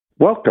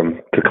Welcome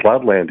to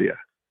Cloudlandia.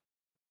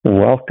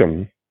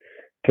 Welcome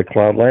to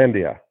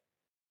Cloudlandia.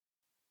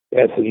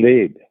 Yes,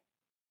 indeed.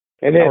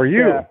 And How are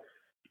you?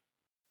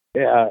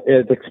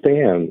 It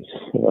expands.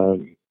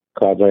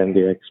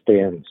 Cloudlandia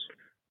expands.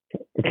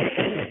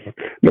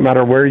 No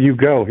matter where you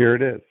go, here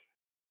it is.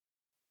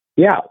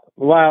 Yeah.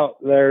 Well,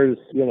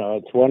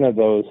 it's one of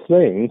those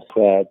things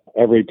that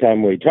every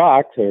time we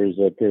talk, there's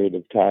a period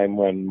of time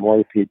when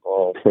more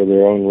people, for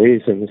their own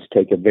reasons,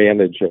 take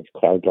advantage of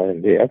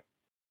Cloudlandia.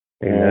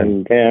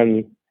 And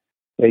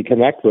they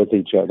connect with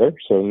each other.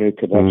 So new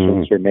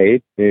connections are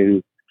made,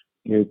 new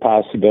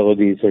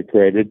possibilities are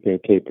created, new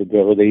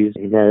capabilities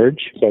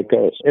emerge. So it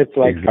goes. It's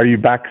like, are you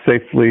back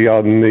safely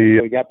on the?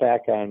 We got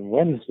back on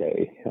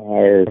Wednesday,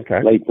 or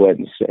late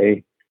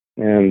Wednesday,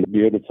 and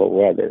beautiful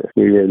weather.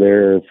 We were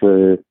there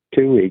for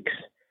 2 weeks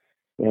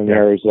in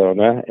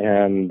Arizona,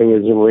 and it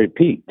was a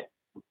repeat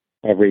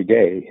every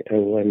day. It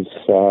was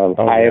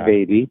high of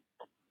 80,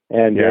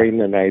 and during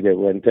the night it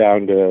went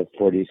down to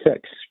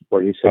 46,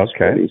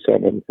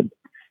 47.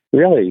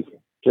 Really,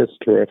 just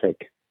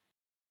terrific.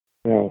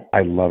 Yeah.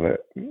 I love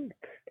it.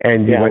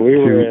 And you went we to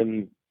were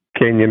in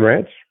Canyon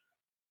Ranch?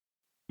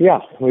 Yeah,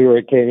 we were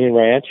at Canyon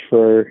Ranch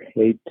for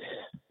eight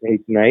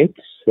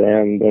nights,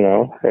 and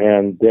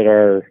did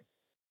our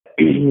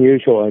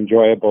usual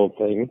enjoyable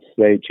things.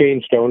 They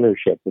changed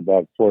ownership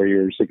about 4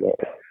 years ago,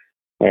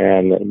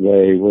 and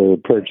they were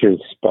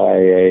purchased by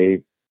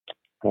a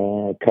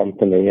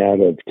company out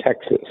of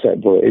Texas, I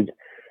believe.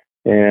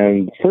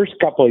 And the first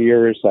couple of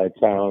years I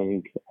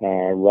found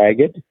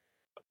ragged,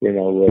 with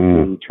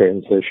the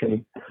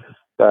transition.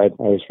 But I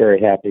was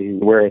very happy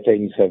where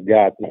things have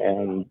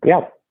gotten,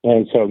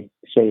 and so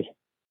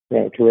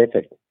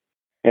terrific.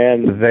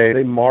 And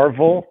they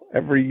marvel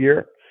every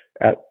year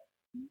at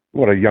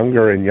what a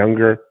younger and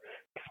younger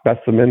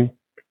specimen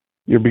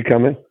you're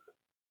becoming.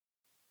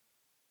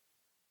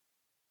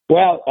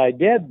 Well, I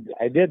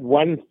did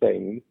one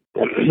thing,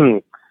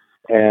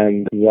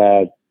 and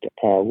that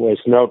was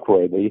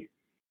noteworthy.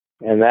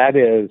 And that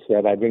is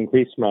that I've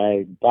increased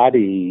my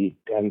body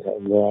and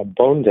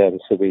bone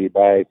density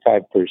by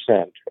 5%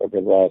 over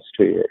the last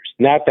 2 years.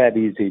 Not that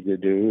easy to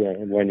do.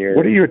 And when you're,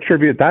 what do you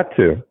attribute that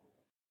to?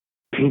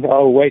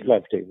 Oh,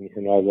 weightlifting.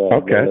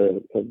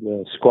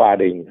 The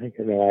squatting.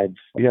 I've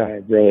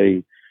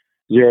really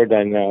zeroed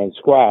in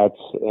squats.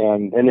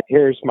 And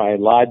here's my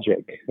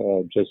logic.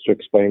 Just to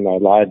explain my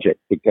logic,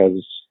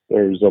 because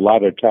there's a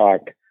lot of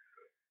talk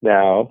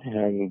now,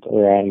 and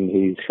around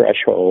the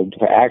threshold,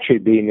 actually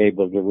being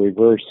able to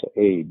reverse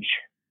aging,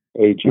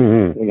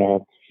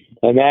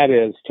 and that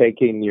is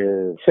taking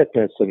your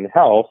fitness and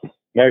health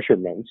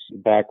measurements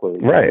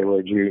backwards. Right. In other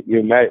words,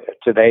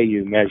 today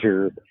you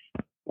measure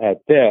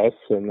at this,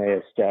 and they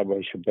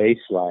establish a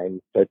baseline,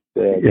 but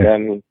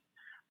then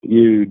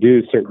you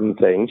do certain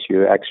things,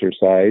 you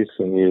exercise,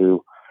 and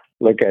you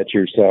look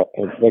after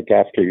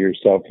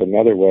yourself in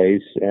other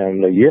ways,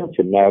 and a year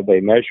from now they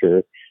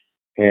measure,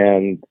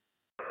 and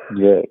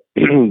the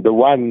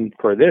one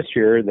for this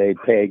year they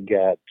peg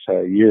at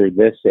you're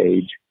this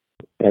age,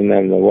 and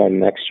then the one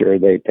next year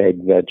they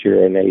peg that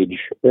you're an age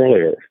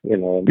earlier.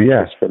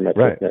 From a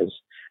fitness,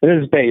 and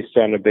it's based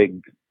on a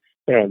big.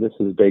 This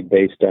is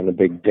based on a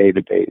big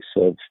database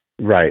of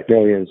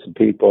millions of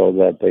people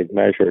that they've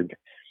measured.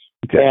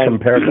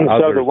 Compared to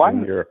others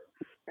in your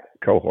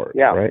cohort.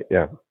 Yeah. Right.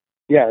 Yeah.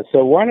 Yeah.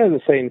 So one of the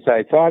things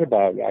I thought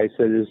about, I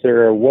said, is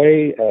there a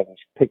way of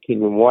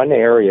picking one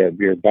area of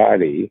your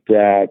body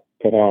that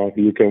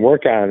you can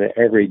work on it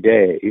every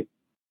day,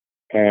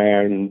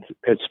 and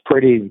it's a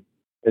pretty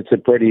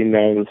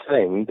known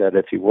thing that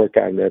if you work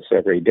on this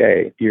every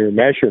day, your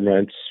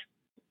measurements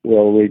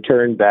will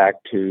return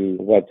back to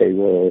what they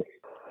were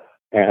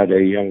at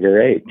a younger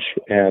age.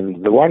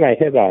 And the one I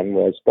hit on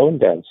was bone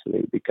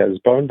density, because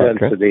bone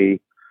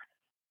density,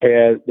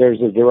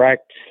 there's a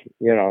direct,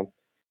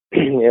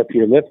 if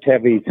you lift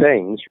heavy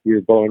things, your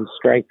bones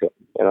strengthen.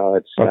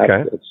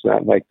 It's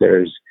not like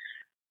there's,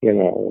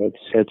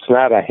 it's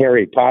not a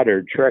Harry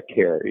Potter trick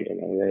here.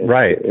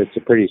 It's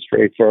a pretty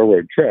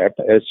straightforward trick.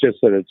 It's just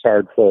that it's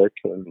hard work,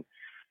 and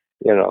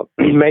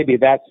maybe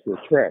that's the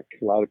trick.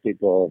 A lot of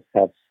people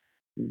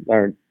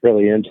aren't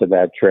really into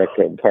that trick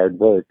of hard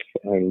work,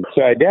 and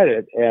so I did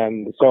it.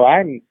 And so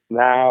I'm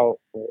now.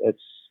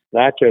 It's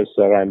not just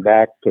that I'm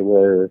back to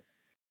where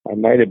I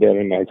might have been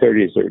in my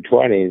 30s or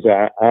 20s.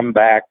 I'm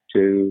back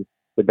to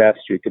the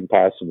best you can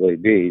possibly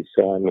be.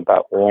 So I'm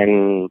about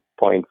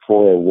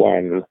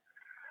 1.41.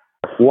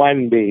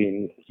 One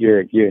being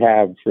you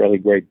have really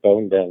great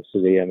bone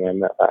density, and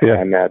I'm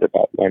at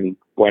about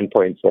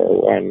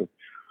 1.41.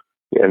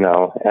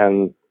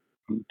 And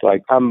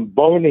like I'm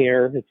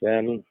bonier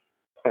than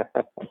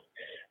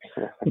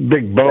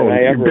big bone. than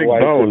I ever big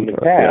was bone. in the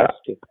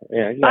past.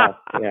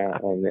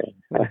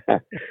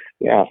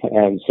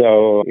 And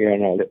so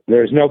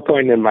there's no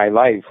point in my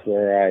life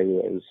where I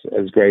was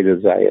as great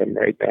as I am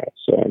right now.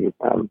 So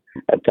I'm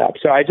at top.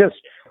 So I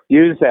just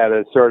use that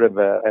as sort of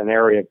an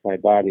area of my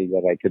body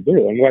that I could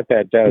do. And what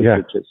that does,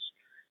 it just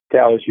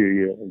tells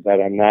you that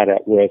I'm not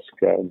at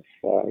risk of,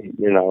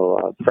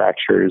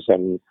 fractures.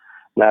 I'm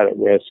not at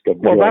risk of.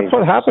 Well, that's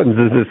what happens.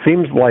 Is it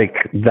seems like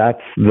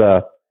that's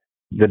the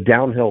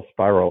downhill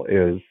spiral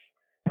is.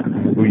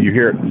 You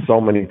hear it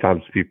so many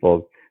times.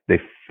 People they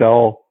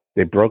fell,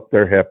 they broke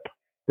their hip,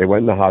 they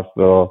went in the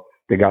hospital,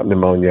 they got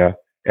pneumonia,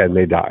 and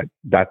they died.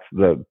 That's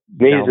the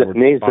knees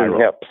and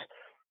hips.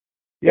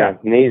 Yeah,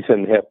 knees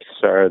and hips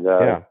are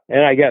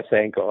and I guess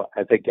ankle.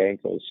 I think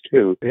ankles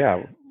too.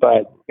 Yeah,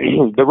 but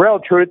the real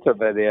truth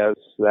of it is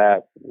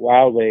that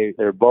while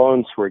their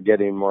bones were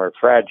getting more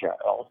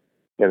fragile,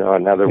 in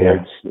other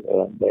words,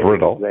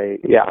 brittle.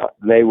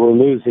 They were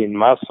losing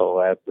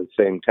muscle at the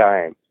same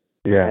time.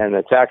 Yeah, and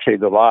it's actually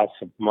the loss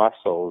of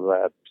muscle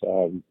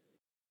that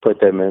put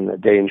them in a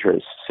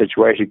dangerous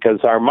situation because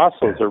our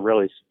muscles are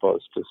really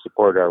supposed to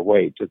support our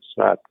weight. It's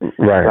not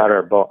not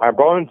our bone. Our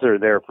bones are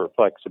there for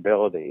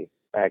flexibility.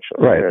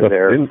 Actually, they're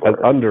there for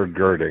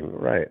undergirding.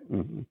 Right.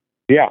 Mm-hmm.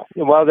 Yeah.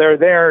 Well, they're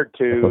there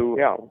to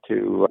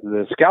to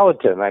the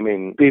skeleton. I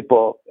mean,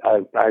 people.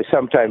 I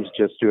sometimes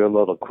just do a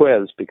little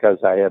quiz because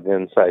I have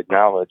inside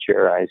knowledge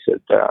here. I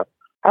said,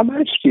 how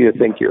much do you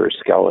think your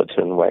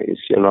skeleton weighs?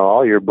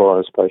 All your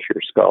bones plus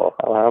your skull.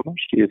 How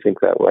much do you think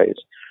that weighs?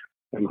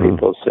 And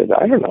people said,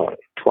 I don't know,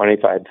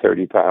 25,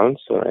 30 pounds.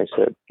 And I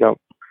said, no.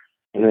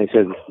 And they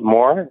said,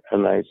 more?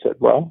 And I said,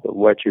 well,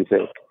 what do you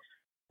think?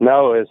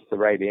 No is the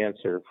right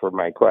answer for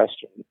my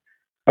question.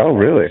 Oh,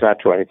 really? It's not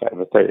 25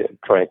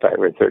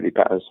 or 30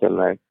 pounds.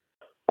 And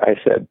I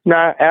said,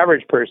 no,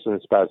 average person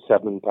is about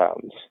 7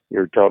 pounds.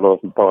 Your total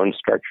bone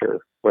structure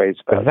weighs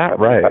about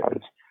 7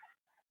 pounds.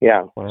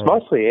 Yeah, wow. It's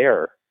mostly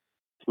air.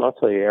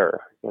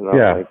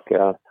 Yeah.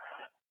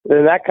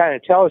 And that kind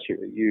of tells you.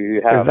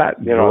 You have, is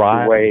that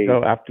dry,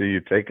 after you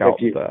take out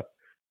the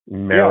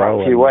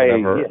marrow and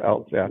whatever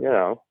else?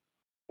 Yeah.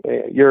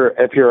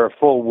 If you're a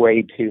full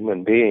weight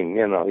human being,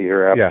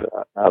 you're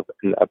up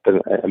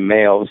in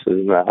males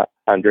in the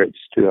hundreds,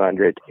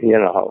 200,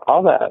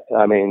 all that.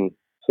 I mean,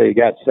 so you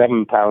got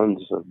 7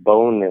 pounds of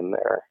bone in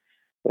there,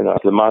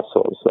 the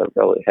muscles that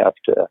really have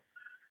to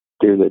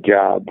do the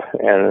job.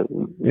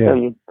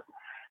 And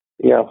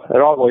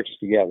it all works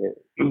together.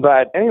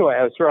 But anyway,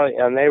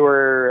 and they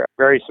were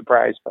very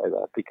surprised by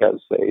that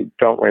because they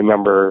don't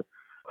remember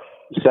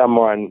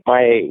someone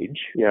my age,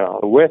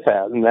 with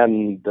that. And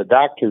then the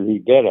doctor who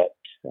did it,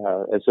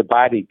 it's a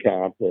body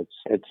count.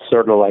 It's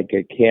sort of like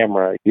a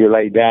camera. You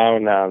lay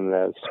down on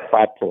this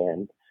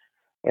platform,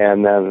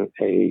 and then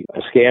a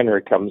scanner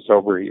comes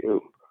over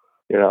you,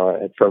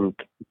 from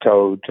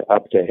toe to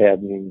up to head,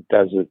 and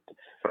does it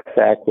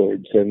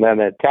backwards, and then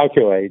it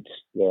calculates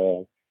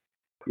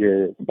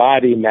your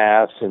body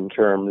mass in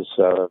terms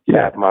of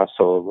fat,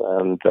 muscle,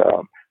 and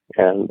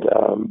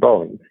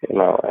bone.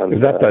 And,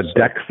 is that the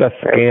DEXA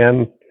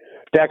scan?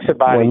 DEXA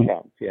body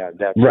count. Yeah,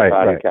 DEXA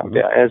body count.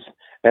 Yeah,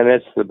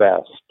 it's the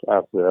best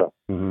of the.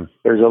 Mm-hmm.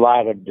 There's a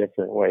lot of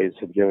different ways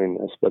of doing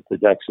this, but the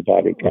DEXA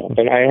body count.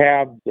 And I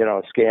have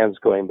scans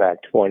going back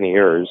 20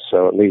 years,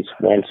 so at least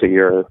once a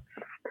year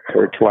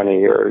for 20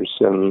 years,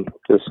 and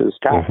this is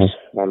tops.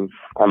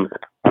 Mm-hmm.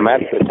 I'm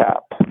at the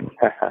top.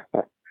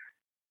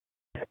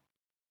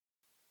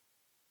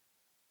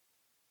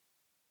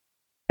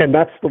 And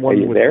that's the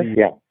one with there?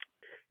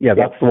 Yeah,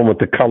 that's the one with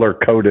the color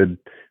coded.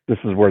 This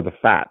is where the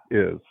fat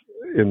is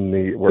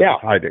where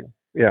it's hiding.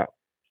 Yeah.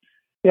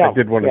 I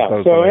did one of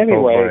those. So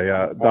anyway,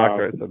 I told my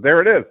doctor, I said,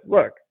 there it is.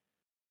 Look.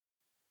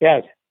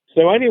 Yes.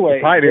 So anyway,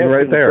 it's hiding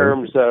right there.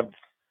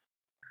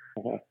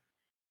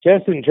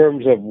 Just in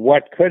terms of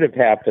what could have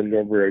happened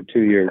over a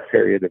 2-year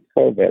period of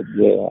COVID,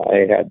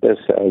 I had this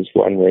as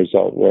one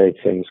result where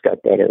things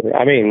got better.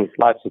 I mean,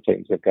 lots of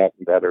things have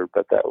gotten better,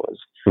 but that was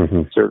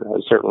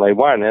certainly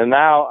one. And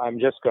now I'm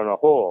just going to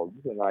hold.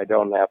 I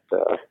don't have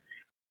to.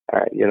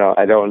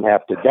 I don't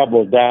have to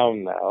double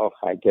down now.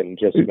 I can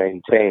just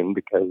maintain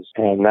because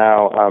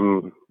now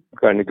I'm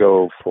going to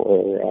go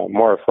for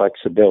more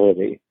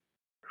flexibility.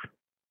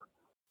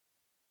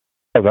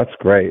 Oh, that's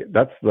great.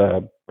 That's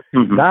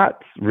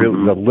that's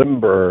really the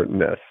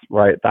limberness,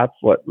 right? That's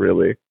what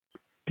really.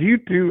 Do you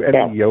do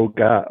any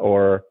yoga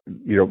or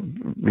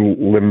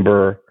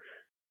limber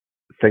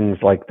things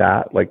like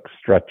that, like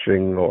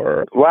stretching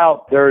or?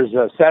 Well, there's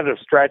a set of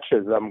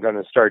stretches I'm going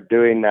to start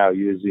doing now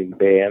using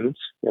bands,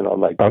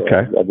 like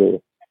rubber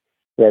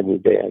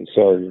bands.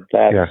 So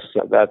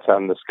that's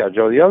on the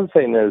schedule. The other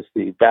thing is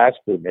the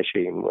Vasper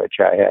machine, which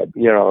I had,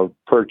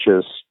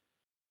 purchased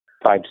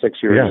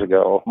 5-6 years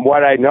ago.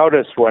 What I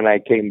noticed when I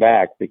came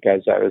back,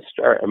 because I was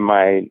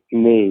my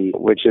knee,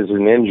 which is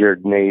an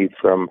injured knee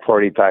from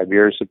 45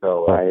 years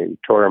ago, I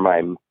tore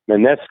my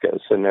meniscus,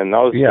 and in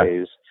those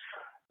days,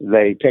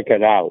 they took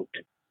it out.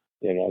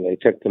 They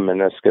took the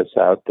meniscus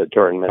out, the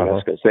torn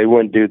meniscus. They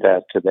wouldn't do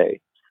that today.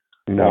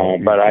 No,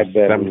 but I've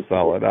been stem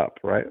cell it up,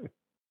 right?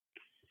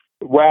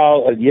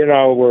 Well,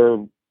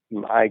 we're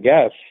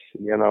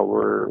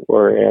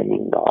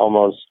in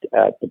almost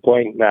at the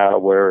point now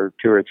where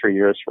 2 or 3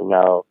 years from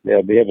now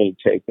they'll be able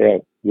to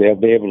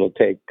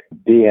take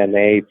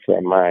DNA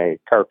from my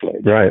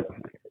cartilage, right?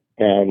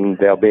 And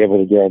they'll be able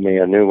to grow me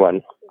a new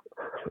one.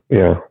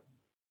 Yeah,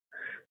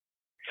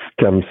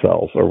 stem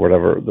cells or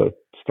whatever the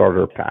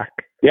starter pack.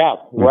 Yeah,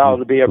 well, Mhm.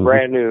 it'll be a Mhm.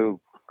 brand new,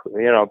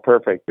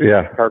 perfect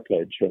Yeah.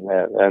 cartridge,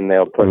 and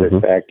they'll put Mhm.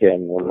 it back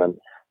in, and then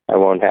I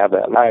won't have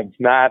that. And I've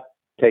not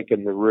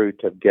taken the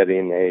route of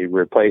getting a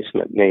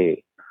replacement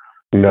knee,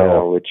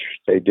 No. which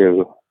they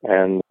do,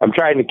 and I'm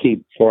trying to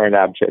keep foreign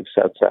objects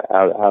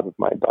out of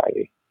my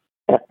body.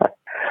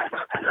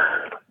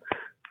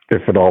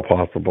 If at all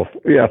possible.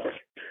 Yes.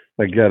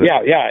 I get it.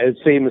 Yeah. It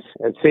seems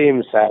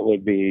that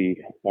would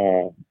be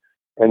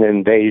an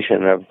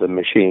invasion of the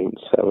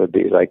machines. That would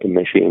be like a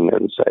machine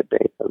inside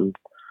me. And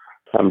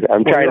I'm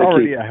trying you're to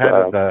already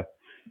keep.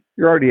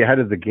 You're already ahead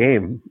of the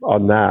game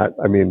on that.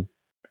 I mean,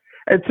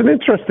 it's an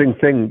interesting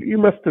thing. You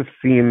must have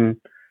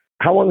seen.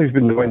 How long have you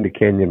been going to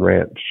Canyon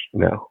Ranch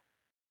now?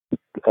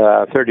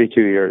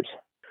 32 years.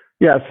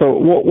 Yeah. So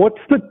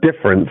what's the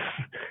difference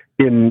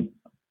in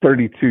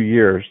 32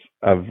 years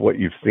of what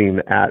you've seen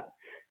at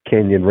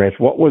Canyon Ranch?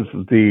 What was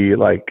the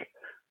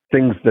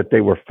things that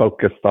they were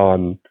focused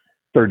on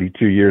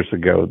 32 years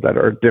ago that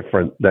are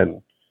different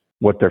than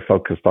what they're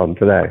focused on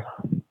today?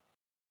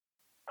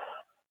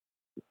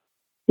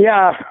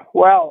 Yeah,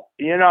 well,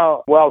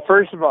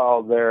 first of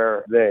all,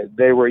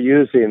 they were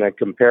using a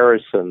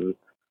comparison,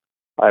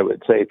 I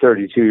would say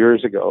 32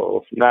 years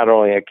ago, not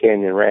only at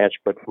Canyon Ranch,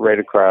 but right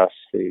across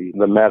the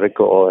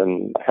medical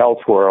and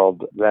health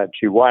world, that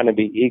you want to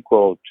be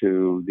equal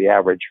to the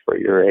average for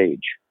your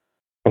age.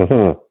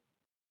 Mm-hmm.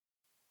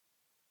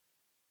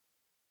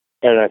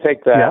 And I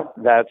think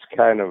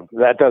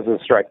that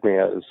doesn't strike me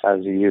as a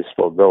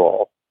useful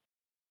goal.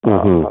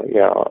 Mm-hmm.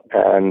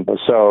 And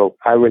so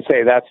I would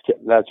say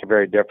that's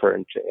very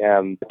different.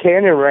 And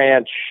Canyon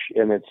Ranch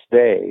in its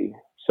day,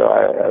 so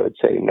I would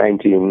say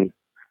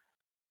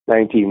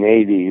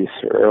 1980s,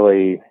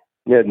 early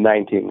mid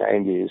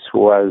 1990s,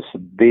 was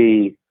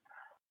the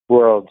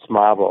world's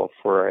model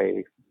for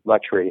a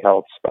luxury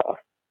health spa.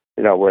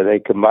 Where they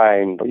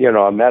combined,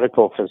 a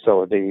medical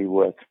facility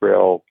with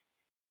real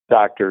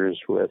doctors,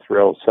 with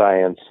real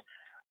science,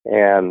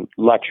 and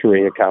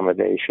luxury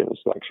accommodations,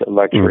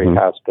 luxury Mm-hmm.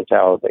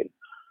 hospitality.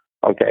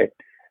 Okay.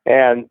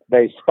 And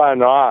they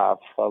spun off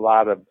a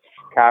lot of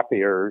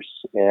copiers,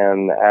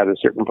 and at a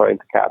certain point,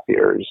 the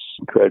copiers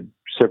could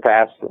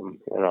surpass them,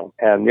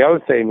 And the other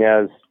thing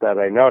is that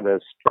I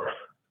noticed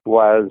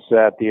was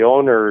that the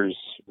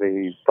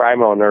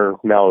prime owner,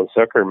 Mel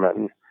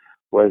Zuckerman,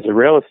 was a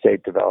real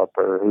estate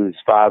developer whose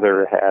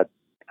father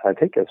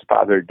his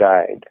father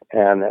died.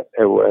 And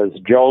it was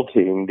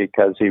jolting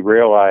because he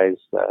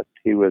realized that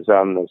he was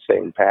on the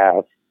same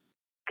path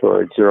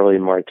towards early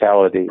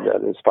mortality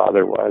that his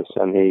father was.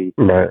 And he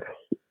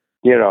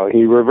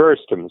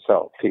reversed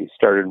himself. He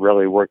started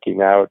really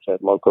working out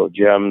at local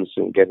gyms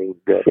and getting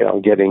good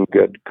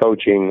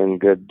coaching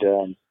and good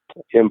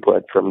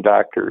input from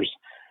doctors.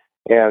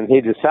 And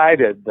he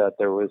decided that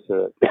there was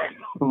a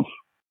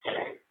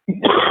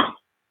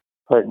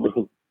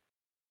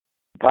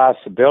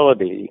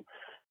possibility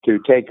to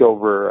take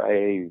over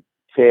a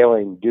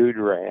failing dude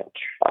ranch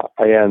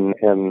in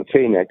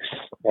Phoenix,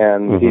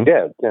 and he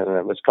did, and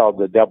it was called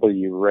the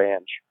W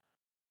Ranch.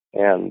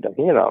 And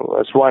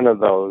it's one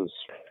of those,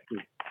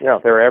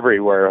 they're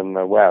everywhere in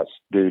the West,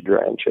 dude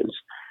ranches,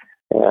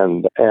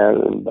 and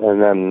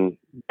then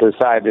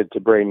decided to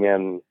bring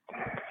in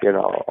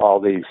all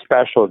these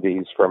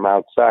specialties from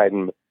outside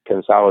and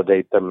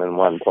consolidate them in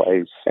one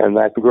place, and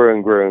that grew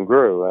and grew and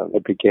grew, and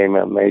it became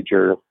a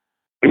major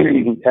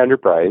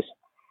enterprise.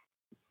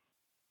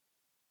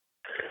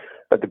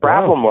 But the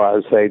problem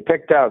was they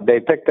picked up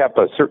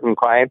a certain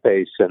client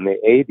base in the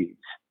 80s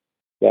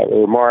that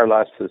were more or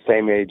less the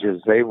same age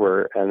as they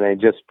were, and they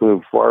just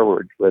moved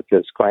forward with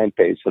this client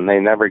base, and they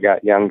never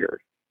got younger.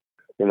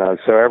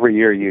 So every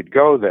year you'd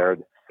go there,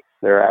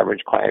 their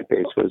average client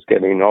base was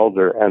getting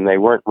older, and they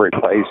weren't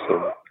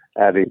replacing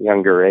at a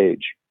younger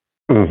age.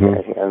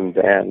 Mm-hmm. And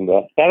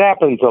that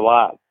happens a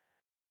lot.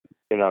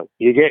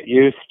 You get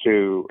used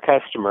to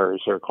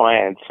customers or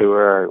clients who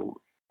are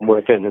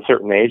within a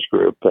certain age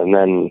group, and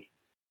then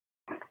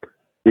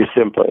you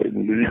simply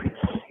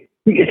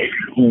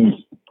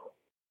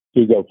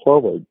you go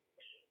forward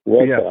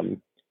with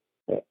them.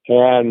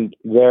 And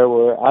there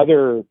were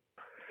other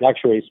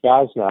luxury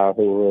spas now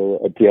who were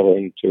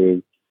appealing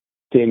to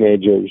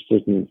teenagers,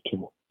 20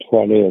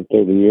 and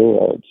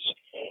 30-year-olds.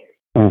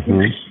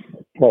 Mm-hmm.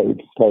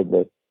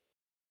 Probably.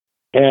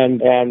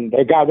 And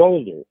it got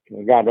older.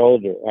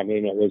 I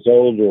mean, it was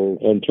older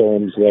in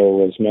terms there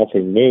was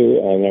nothing new,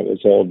 and it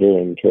was older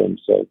in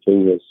terms of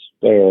who was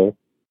there.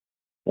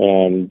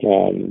 And,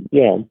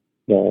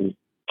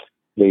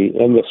 the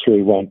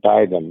industry went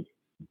past them.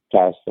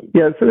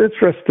 Yeah, it's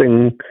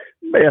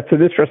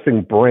an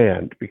interesting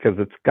brand because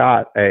it's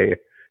got a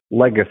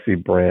legacy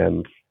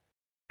brand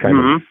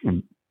kind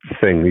of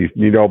thing.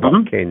 You know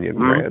about Canyon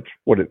Ranch,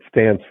 what it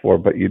stands for,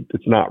 but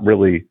it's not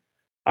really,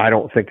 I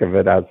don't think of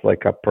it as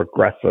like a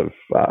progressive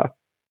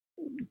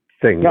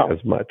thing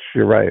as much.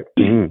 You're right.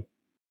 Mm-hmm.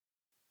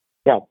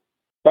 Yeah.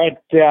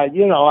 But, I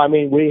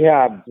mean, we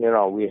had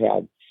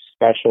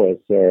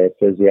specialists there,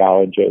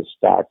 physiologists,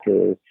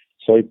 doctors,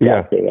 sleep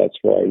doctor. That's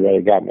where I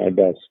really got my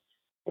best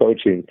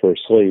coaching for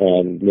sleep,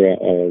 and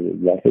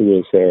who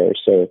was there.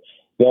 So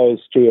those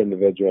two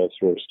individuals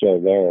were still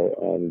there,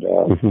 and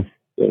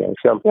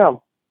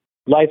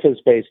life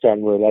is based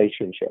on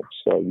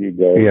relationships. So you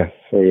go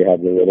where you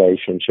have the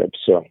relationships.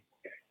 So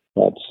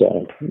that's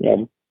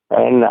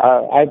and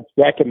I've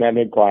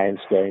recommended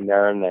clients going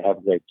there, and they have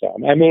a great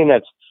time. I mean,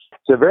 it's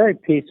a very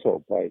peaceful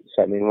place.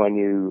 I mean, when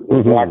you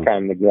walk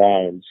on the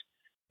grounds,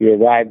 you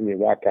arrive and you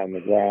walk on the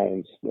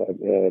grounds.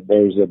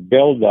 There's a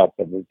buildup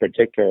of a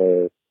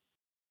particular,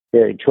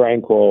 very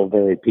tranquil,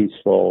 very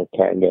peaceful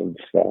kind of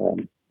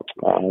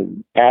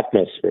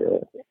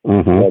atmosphere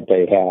that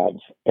they have.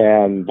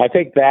 And I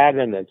think that,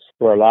 and it's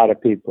for a lot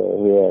of people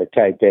who are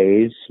type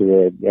A's, who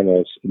are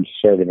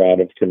sort of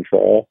out of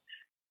control,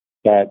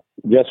 that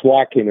just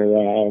walking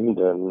around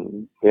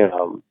and,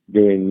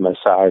 doing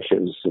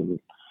massages and,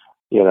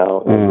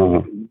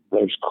 and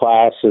there's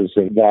classes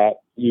and that,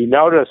 you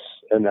notice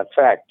an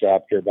effect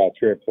after about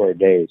 3 or 4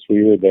 days.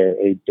 We were there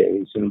 8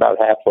 days, and about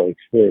halfway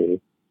through,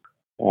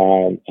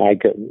 I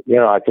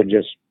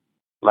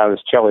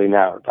was chilling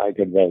out. I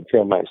could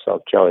feel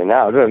myself chilling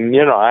out. And,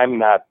 I'm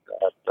not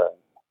at the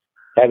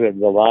head of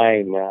the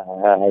line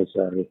as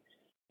a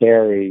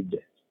harried,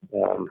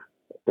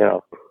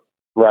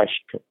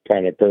 rushed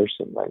kind of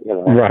person.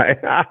 Right.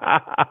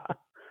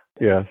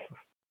 Yes.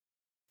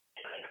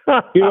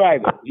 You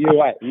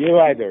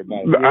either.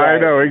 I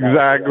know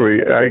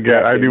exactly.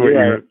 I knew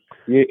what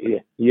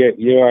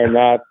you are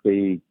not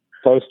the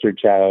poster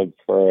child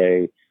for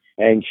a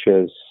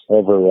anxious,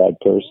 overwrought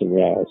person.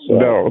 Yeah. So,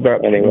 no,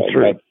 that's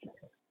true.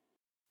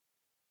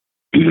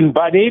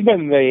 But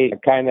even the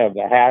kind of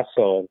the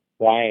hassle of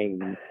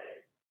flying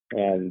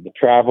and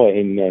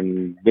traveling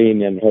and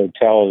being in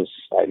hotels,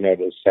 I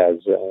noticed, has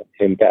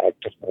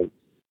impact.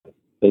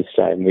 This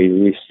time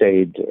we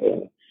stayed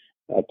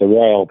at the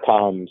Royal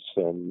Palms,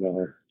 and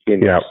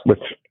which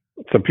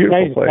it's a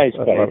beautiful place.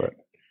 Nice I love it.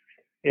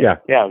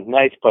 Yeah,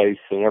 nice place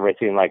and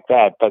everything like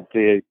that. But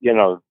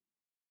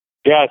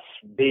just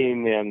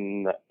being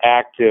in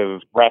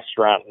active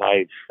restaurant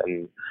life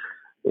and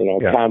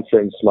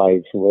conference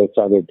life with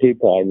other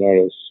people, I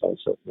noticed. I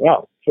said,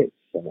 "Wow, this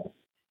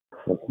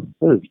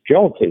is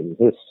jolting.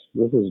 This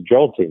is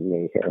jolting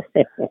me here."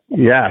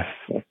 Yes,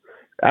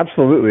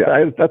 absolutely.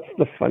 That's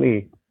the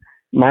funny.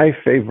 My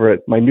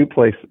new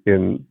place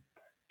in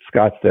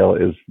Scottsdale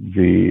is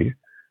the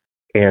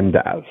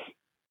Andaz,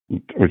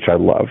 which I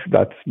love.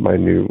 That's my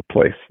new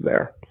place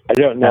there. I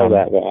don't know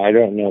that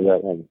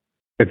one.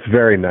 It's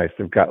very nice.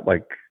 They've got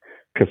like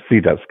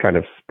casitas kind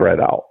of spread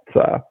out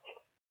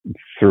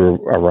through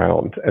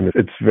around, and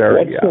it's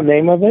very. What's the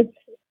name of it?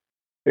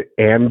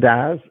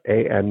 Andaz,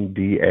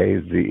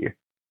 Andaz.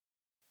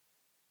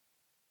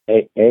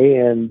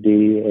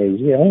 Andaz.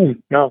 Oh,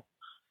 no.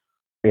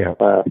 Yeah.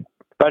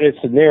 But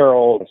it's near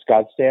old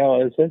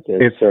Scottsdale, is it?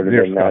 It's sort of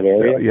in that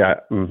area. Yeah.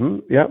 Mm-hmm.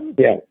 Yeah.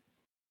 Yeah.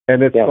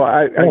 And it's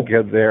I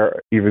get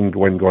there even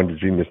when going to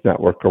Genius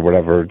Network or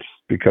whatever, just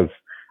because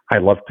I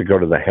love to go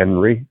to the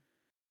Henry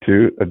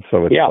too, and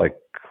so it's like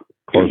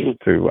close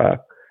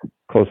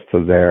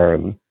to there,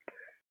 and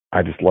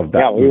I just love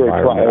that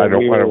environment. I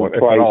don't want,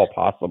 if at all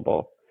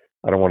possible,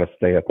 I don't want to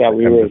stay at the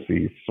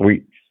Embassy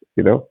Suites.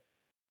 Yeah.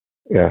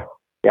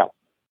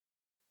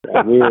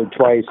 We were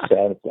twice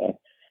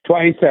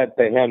at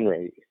the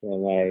Henry,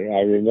 and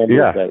I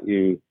remember that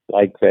you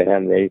liked the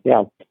Henry.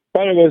 Yeah,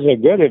 but it was a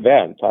good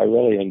event. I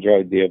really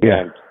enjoyed the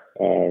event.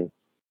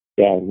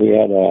 We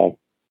had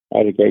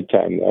a great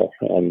time there,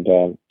 and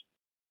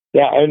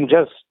and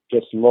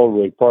just a little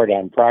report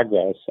on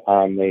progress.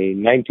 On the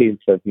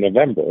 19th of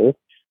November,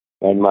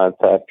 1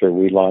 month after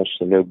we launched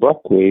the new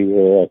book, we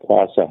were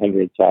across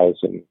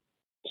 100,000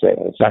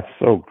 sales. That's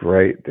so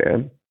great,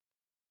 Dan.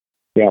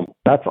 Yeah,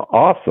 that's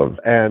awesome.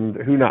 And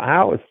Who Not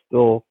How is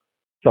still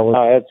selling.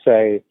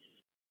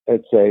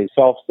 It's a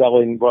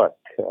self-selling book.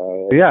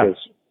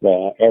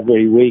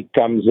 Every week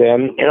comes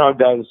in, it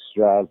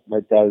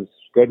does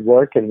good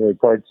work and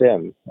reports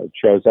in. It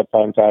shows up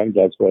on time,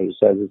 does what it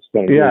says it's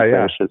going to do,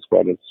 finishes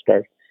what it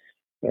starts.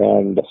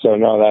 And so,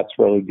 no, that's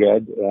really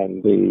good.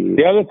 And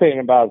the other thing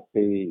about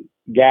the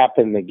gap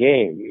in the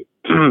game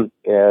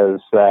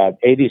is that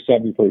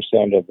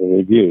 87% of the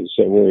reviews,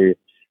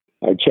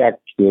 I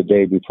checked the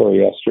day before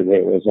yesterday,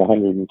 it was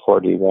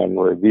 141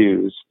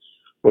 reviews,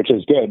 which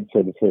is good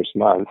for the first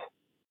month.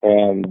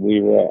 And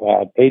we were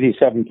at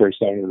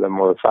 87% of them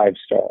were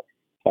 5-star,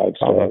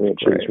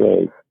 which is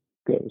really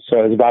good.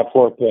 So it's about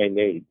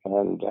 4.8.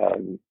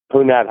 And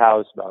Who Not How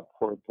is about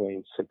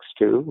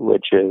 4.62,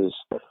 which is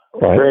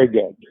very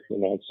good.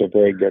 It's a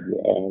very good.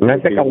 And I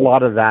think a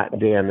lot of that,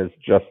 Dan, is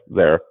just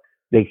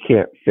they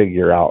can't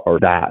figure out, or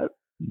that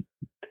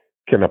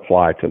can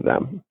apply to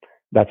them.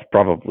 That's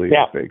probably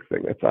a big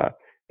thing. It's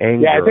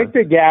anger. Yeah, I think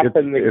the gap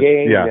in the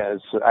game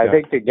is. I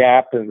think the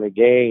gap in the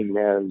game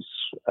is.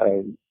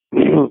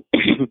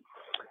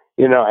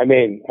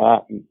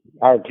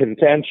 Our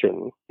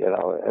contention,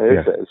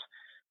 is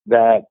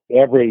that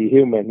every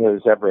human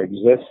who's ever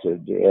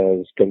existed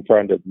is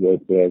confronted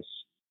with this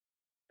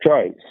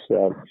choice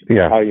of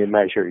how you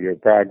measure your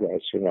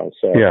progress. So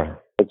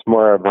it's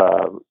more of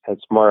a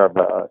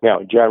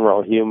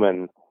general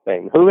human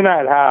thing. Who,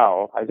 not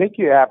how. I think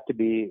you have to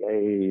be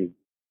a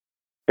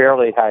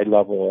fairly high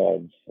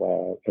level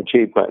of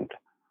achievement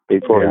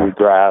before you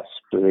grasp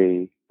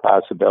the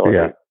possibility.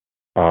 Yeah.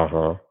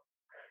 Uh-huh.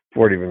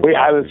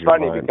 I was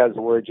funny because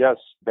we're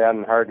just,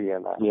 Ben Hardy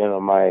and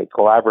my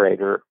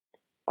collaborator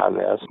on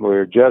this,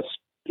 we're just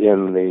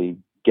in the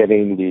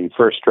getting the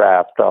first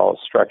draft all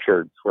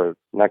structured for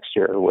next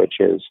year, which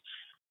is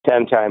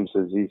 10 times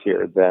as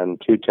easier than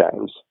 2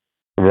 times.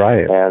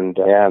 Right. And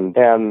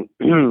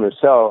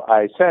so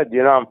I said,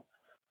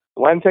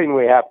 one thing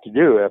we have to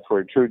do if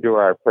we're true to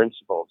our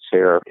principles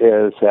here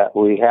is that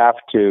we have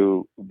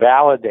to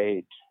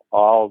validate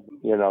all,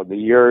 the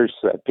years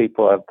that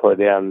people have put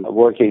in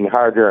working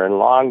harder and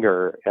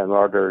longer in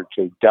order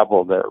to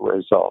double their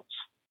results.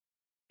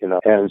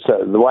 And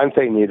so the one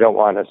thing you don't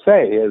want to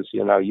say is,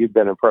 you've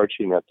been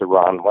approaching it the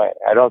wrong way.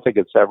 I don't think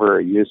it's ever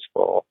a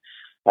useful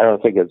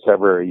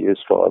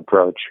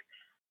approach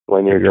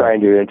when you're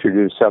trying to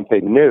introduce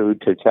something new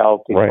to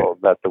tell people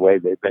that the way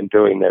they've been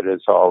doing it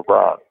is all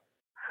wrong.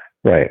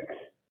 Right.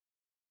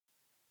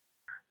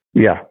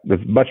 Yeah,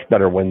 it's much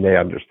better when they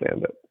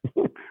understand it,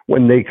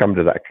 when they come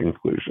to that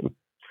conclusion.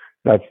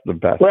 That's the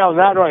best. Well,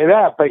 not only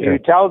that, but you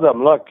tell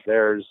them, look,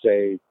 there's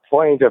a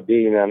point of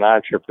being an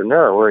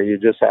entrepreneur where you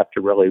just have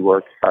to really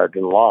work hard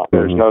and long.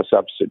 There's no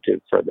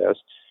substitute for this.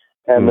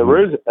 And the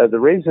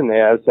reason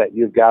is that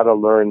you've got to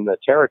learn the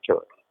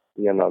territory.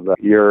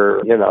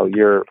 Your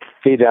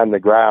feet on the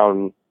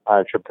ground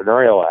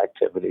entrepreneurial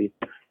activity,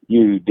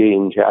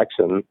 Dean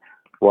Jackson,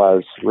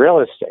 was real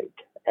estate.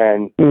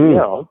 And,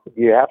 you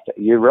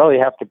really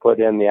have to put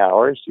in the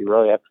hours. You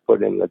really have to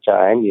put in the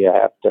time. You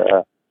have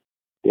to,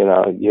 you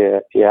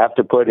have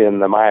to put in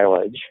the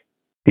mileage.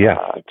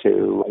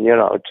 To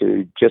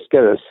just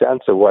get a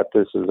sense of what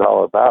this is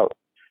all about.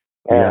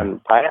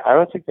 And I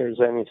don't think there's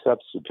any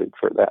substitute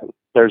for that.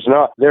 There's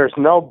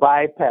no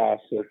bypass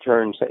that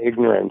turns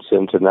ignorance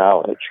into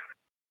knowledge.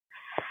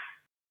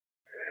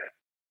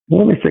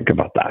 Let me think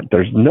about that.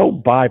 There's no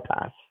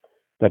bypass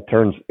that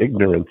turns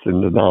ignorance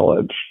into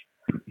knowledge.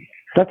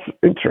 That's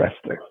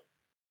interesting.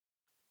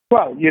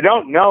 Well, you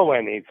don't know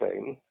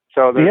anything,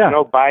 so there's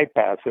no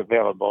bypass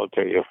available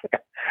to you.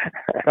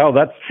 Oh,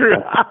 that's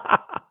true.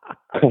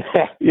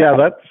 Yeah,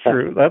 that's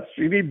true.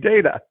 You need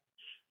data.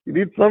 You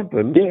need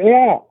something.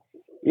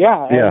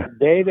 Yeah. And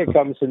data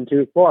comes in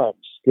 2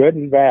 forms, good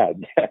and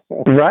bad.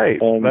 Right.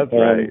 That's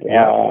right.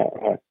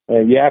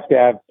 And you have to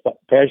have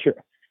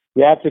pleasure.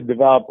 You have to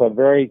develop a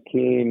very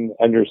keen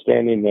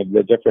understanding of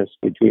the difference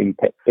between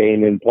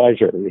pain and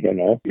pleasure.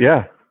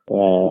 Yeah.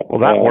 Well,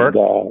 that worked,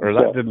 or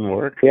that didn't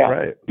work. Yeah.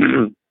 Right.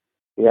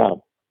 Yeah.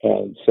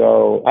 And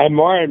so I'm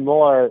more and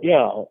more,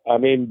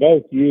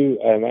 both you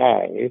and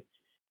I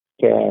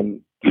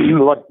can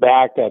look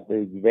back at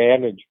the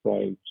vantage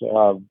points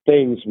of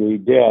things we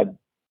did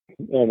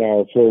in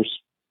our first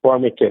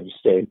formative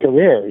stage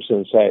careers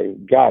and say,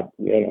 God,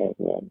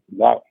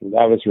 that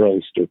was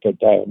really stupid.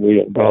 That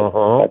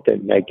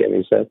didn't make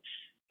any sense.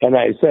 And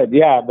I said,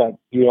 but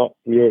you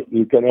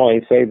can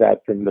only say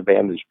that from the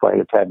vantage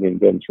point of having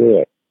been through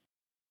it.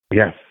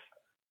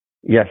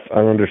 Yes,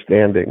 I'm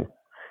understanding.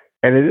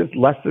 And it is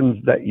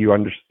lessons that you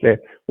understand.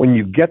 When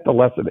you get the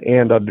lesson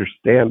and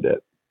understand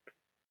it,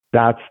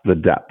 that's the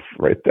depth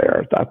right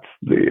there. That's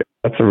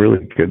a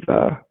really good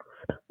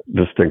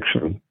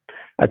distinction.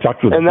 I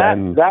talked with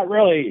Ben. That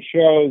really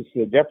shows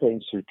the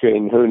difference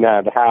between who,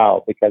 not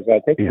how, because I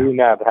think who,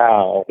 not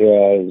how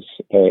is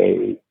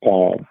a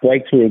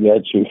breakthrough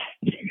that you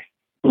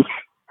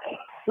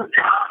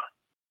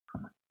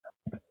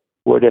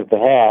would have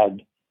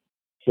had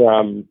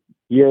from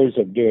years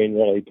of doing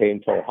really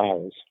painful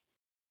hows.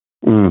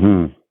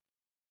 Mm-hmm.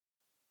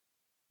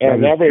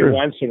 And every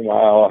once in a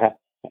while,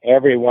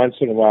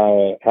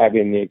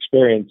 having the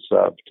experience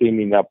of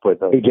teaming up with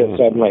them, who just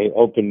suddenly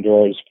open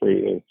doors for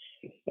you.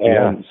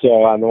 And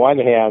so on the one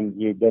hand,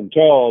 you've been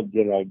told,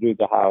 do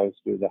the house.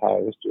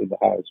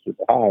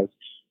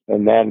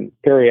 And then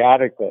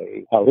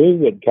periodically, who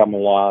would come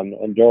along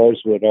and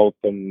doors would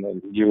open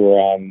and you were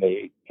on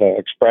the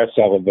express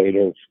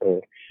elevator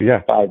for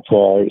 5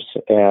 floors.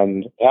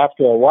 And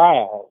after a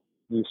while,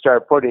 you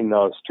start putting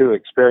those 2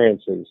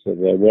 experiences of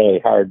the really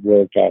hard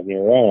work on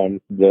your own,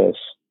 this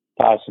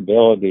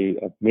possibility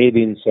of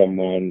meeting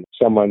someone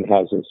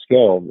has a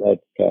skill that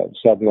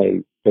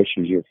suddenly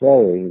pushes you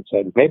forward and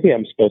said, maybe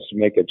I'm supposed to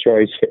make a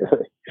choice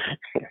here.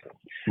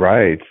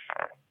 Right.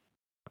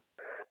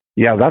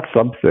 Yeah, that's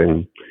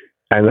something.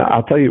 And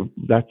I'll tell you,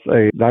 that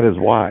is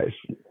wise.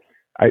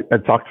 I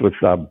talked with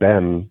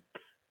Ben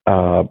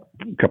a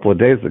couple of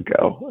days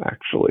ago,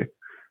 actually.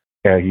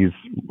 Yeah, he's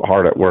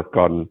hard at work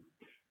on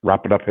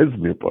wrapping up his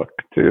new book,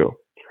 too.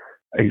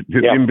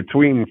 In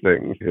between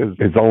things,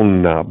 his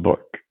own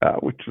book,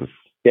 which is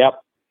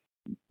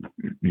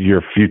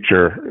your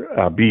future,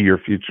 be your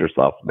future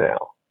self now.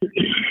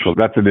 So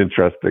that's an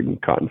interesting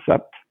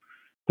concept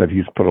that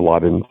he's put a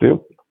lot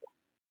into.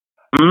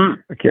 I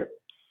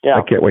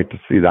can't wait to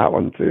see that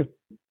one too.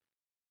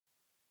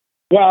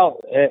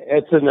 Well,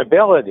 it's an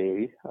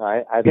ability.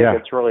 I think Yeah.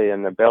 it's really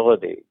an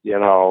ability.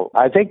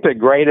 I think the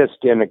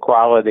greatest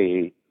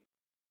inequality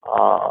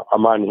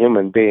among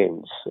human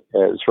beings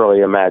is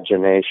really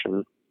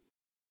imagination.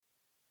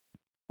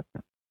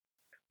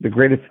 The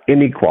greatest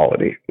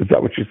inequality. Is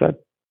that what you said?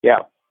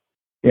 Yeah.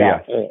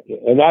 Yes.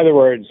 In other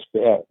words,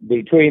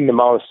 between the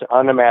most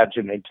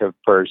unimaginative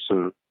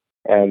person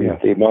and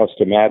Yes. the most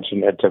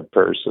imaginative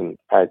person,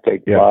 I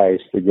think Yeah.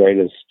 lies the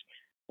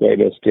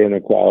greatest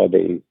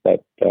inequality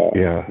that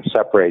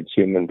separates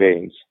human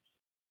beings.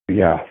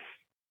 Yes.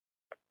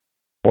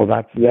 Well,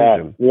 that's That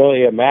vision.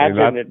 really That's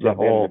imaginative the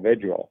whole.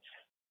 individual.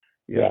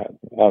 Yeah.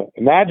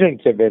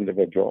 Imaginative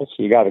individuals,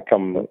 you got to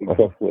come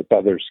equipped with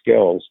other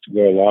skills to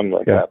go along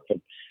with Yeah. that. But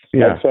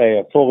Yeah. let's say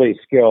a fully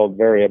skilled,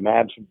 very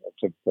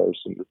imaginative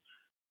person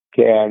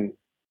can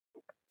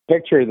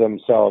picture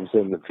themselves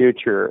in the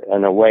future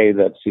in a way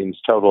that seems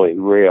totally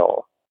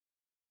real.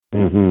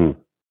 Mm-hmm.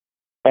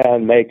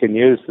 And they can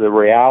use the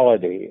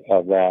reality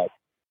of that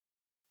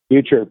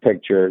future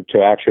picture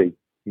to actually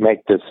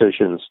make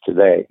decisions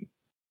today.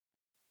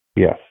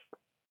 Yes.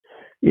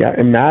 Yeah.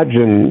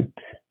 Imagine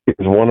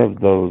is one of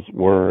those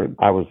words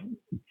I was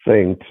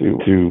saying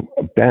to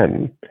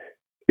Ben.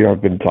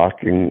 I've been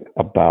talking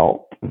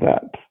about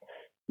that,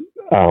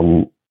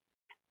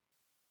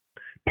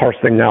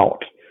 parsing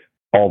out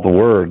all the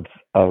words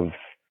of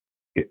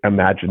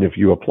imagine if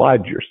you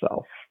applied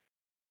yourself,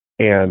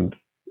 and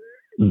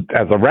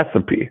as a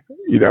recipe,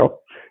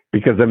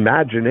 because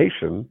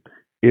imagination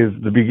is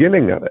the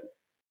beginning of it.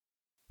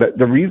 But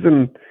the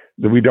reason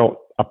that we don't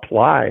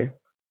apply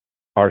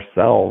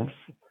ourselves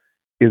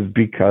is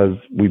because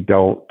we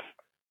don't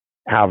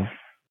have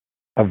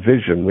a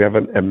vision. We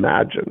haven't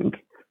imagined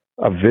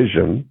a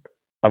vision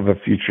of a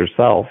future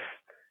self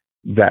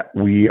that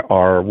we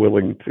are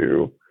willing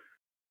to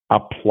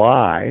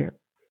apply,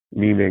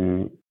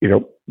 meaning,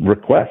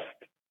 request,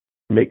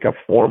 make a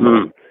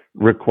formal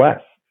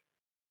request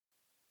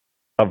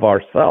of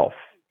ourself.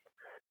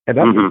 And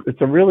that's,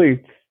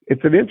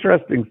 it's an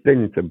interesting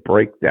thing to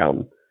break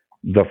down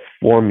the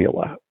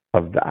formula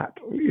of that.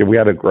 We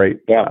had a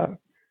great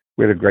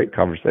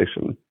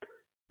conversation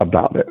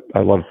about it. I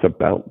love to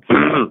bounce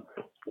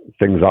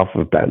things off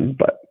of Ben,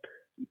 but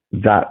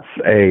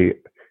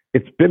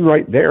it's been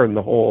right there in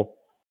the whole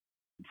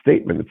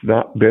statement. It's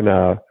not been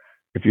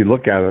if you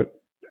look at it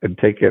and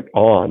take it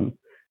on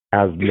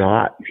as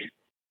not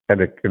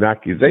an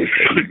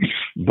accusation,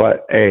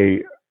 but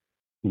a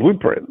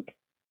blueprint.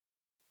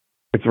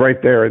 It's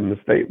right there in the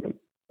statement.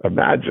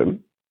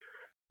 Imagine,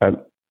 and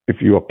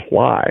if you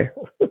apply,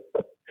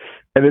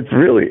 and it's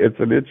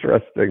an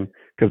interesting,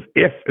 because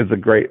if is a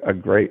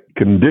great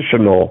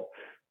conditional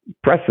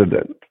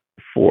precedent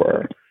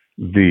for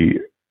you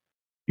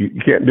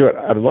can't do it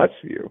unless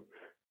you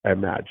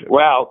imagine.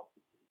 Well,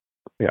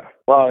 yeah.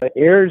 Well,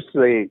 here's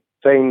the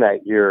thing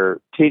that your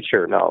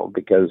teacher know,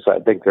 because I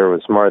think there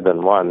was more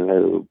than one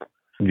who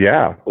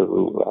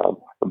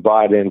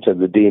bought into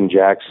the Dean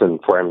Jackson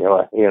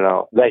formula,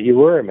 that you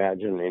were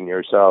imagining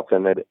yourself,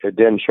 and it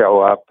didn't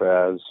show up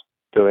as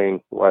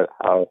doing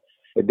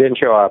it didn't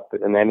show up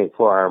in any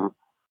form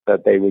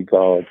that they would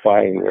call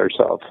applying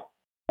yourself.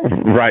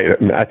 Right.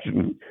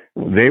 Imagine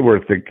they were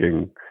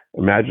thinking,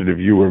 imagine if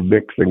you were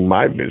mixing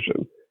my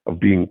vision of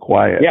being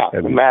quiet. Yeah.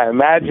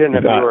 Imagine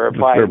if you were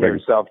applying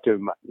yourself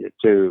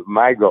to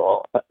my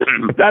goal.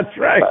 That's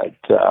right.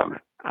 But,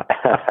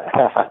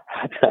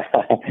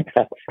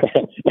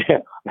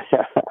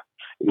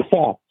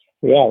 yeah.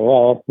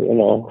 Well,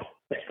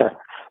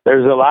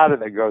 there's a lot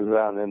of it goes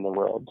on in the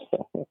world.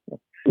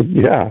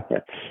 Yeah.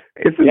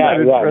 Isn't that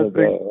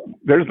interesting?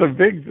 There's a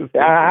big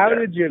distinction. How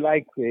did you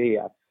like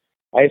the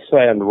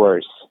Iceland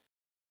worse?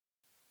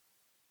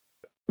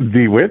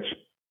 The which?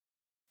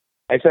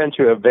 I sent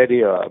you a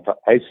video of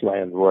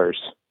Iceland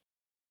worse.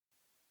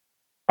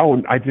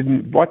 Oh, I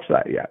didn't watch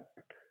that yet.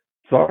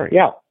 Sorry.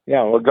 Yeah.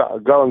 Well,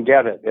 go and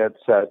get it.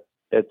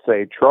 It's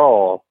a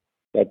troll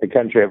that the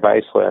country of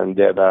Iceland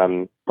did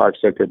on Mark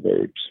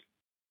Zuckerberg's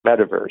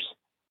metaverse.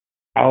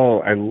 Oh,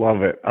 I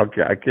love it.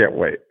 Okay, I can't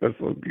wait. This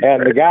will be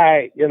And great.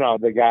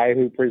 the guy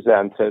who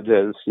presented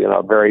is,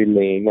 very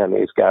lean, and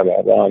he's got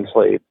a long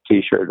sleeve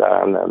T-shirt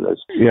on, and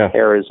his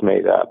hair is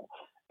made up.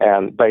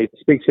 But he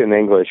speaks in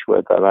English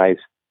with a nice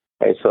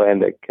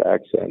Icelandic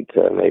accent,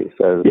 and he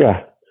says,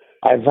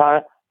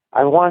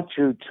 I want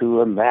you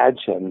to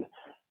imagine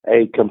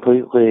a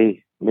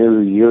completely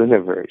new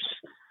universe.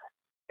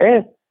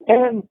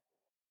 And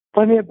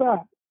funny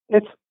about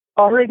it's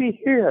already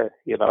here,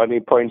 and he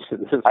points to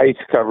this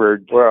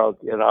ice-covered world,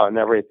 and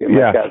everything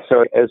like that.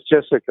 So it's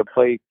just a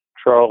complete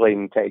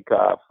trolling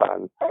takeoff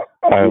on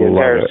the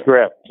entire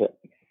script.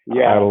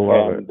 Yeah, I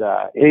love it.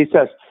 He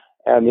says,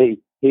 and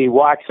he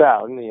walks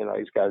out, and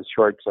he's got his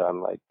shorts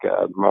on like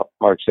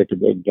Mark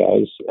Zuckerberg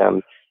does,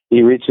 and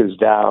he reaches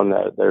down.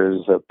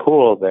 There's a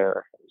pool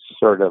there,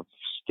 sort of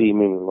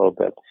steaming a little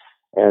bit,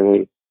 and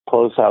he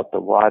pulls out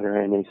the water,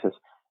 and he says,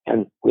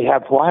 "And we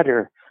have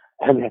water,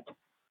 and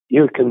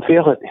you can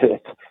feel it.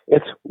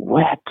 It's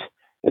wet.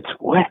 It's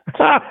wet."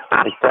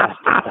 Like that.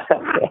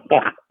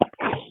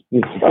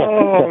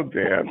 Oh,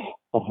 Dan.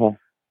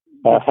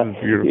 This is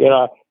beautiful. You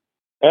know,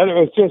 and it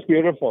was just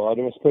beautiful. And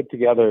it was put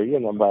together,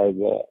 by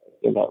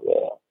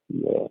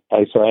the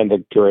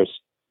Icelandic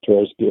tourist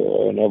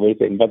bureau and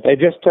everything. But they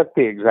just took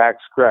the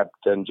exact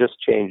script and just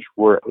changed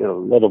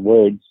little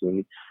words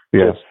and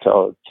Yes.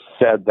 just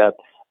said that.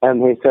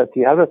 And they said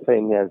the other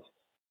thing is,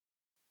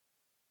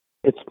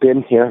 it's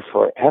been here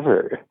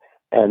forever,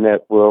 and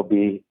it will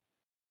be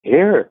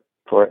here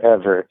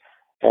forever.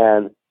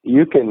 And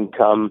you can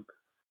come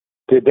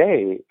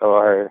today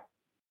or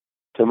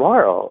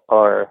tomorrow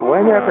or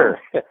whenever.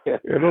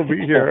 It'll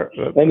be here.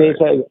 And he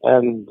said,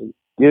 and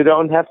you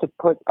don't have to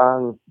put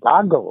on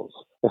goggles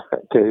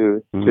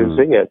to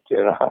see it,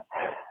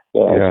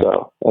 Yeah.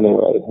 So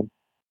anyway.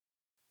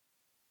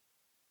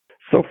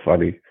 So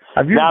funny.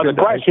 Now the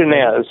question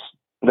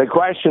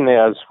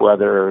is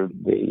whether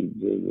the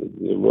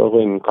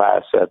ruling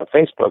class at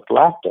Facebook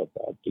laughed at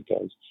that,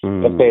 because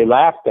if they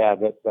laughed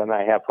at it, then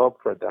I have hope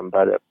for them.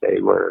 But if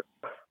they were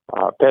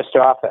pissed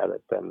off at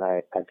it, then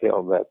I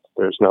feel that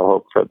there's no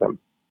hope for them.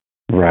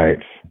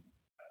 Right.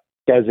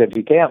 Because if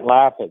you can't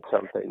laugh at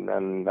something,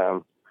 then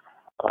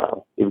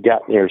you've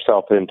gotten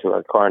yourself into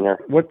a corner.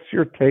 What's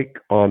your take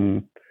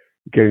on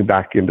getting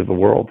back into the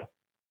world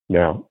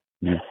now?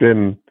 You've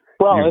been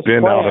planned.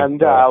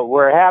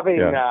 We're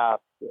having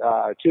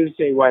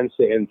Tuesday,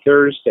 Wednesday, and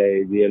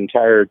Thursday, the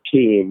entire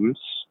teams,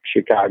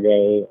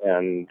 Chicago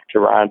and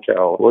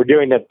Toronto. We're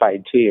doing it by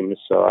teams,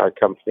 so our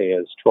company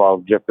is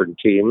 12 different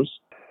teams.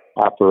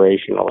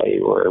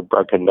 Operationally, we're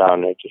broken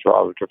down into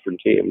 12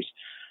 different teams.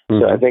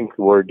 So I think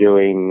we're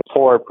doing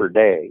 4 per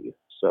day,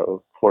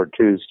 so for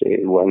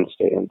Tuesday,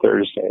 Wednesday, and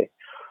Thursday.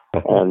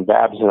 And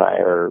Babs and I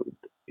are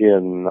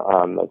in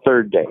on the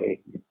third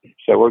day.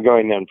 So we're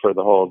going in for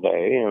the whole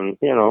day and,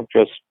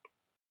 just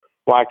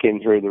walking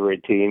through the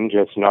routine,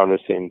 just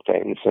noticing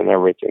things and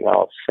everything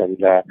else. And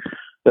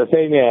the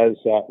thing is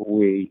that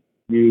we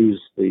use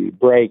the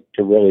break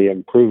to really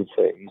improve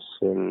things.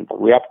 And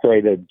we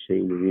upgraded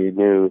to the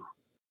new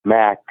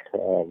Mac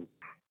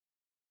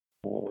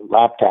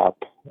laptop,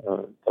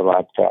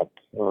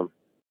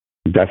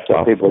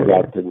 desktop. People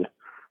got the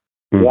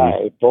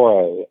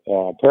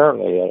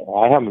apparently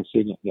I haven't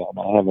seen it yet.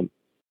 I haven't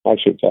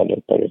actually done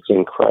it, but it's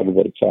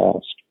incredibly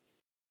fast.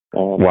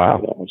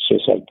 Wow. It's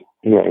just like,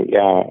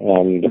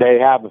 and they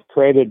have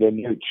created a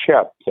new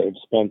chip. They've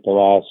spent the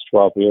last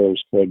 12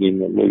 years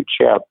creating a new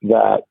chip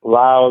that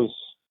allows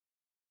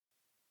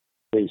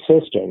the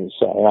systems.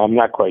 I'm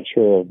not quite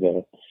sure of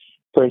the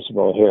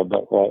principle here,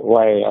 but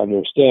what I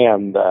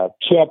understand,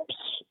 chips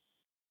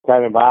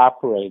kind of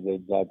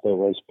operated that there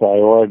was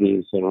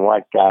priorities in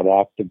what got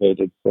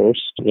activated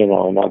first. In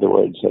other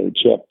words, a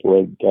chip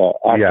would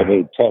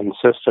activate 10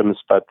 systems,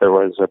 but there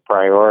was a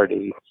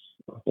priority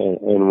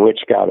in which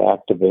got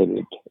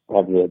activated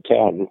of the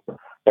 10.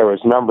 There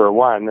was number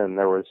 1 and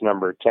there was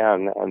number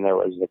 10, and there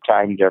was the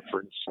time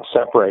difference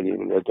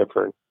separating the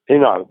different,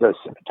 this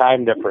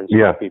time difference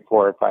might be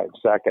 4 or 5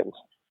 seconds.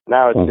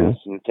 Now it's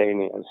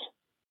instantaneous.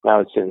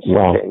 Wow.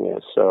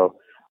 So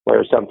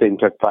where something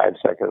took 5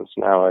 seconds,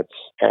 now it's,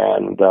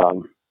 and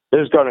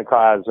this is going to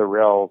cause a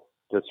real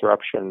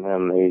disruption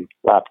in the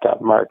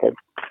laptop market.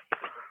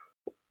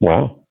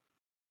 Wow.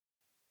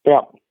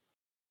 Yeah.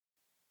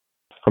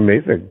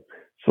 Amazing.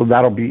 So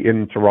that'll be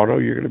in Toronto.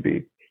 You're going to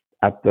be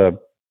at the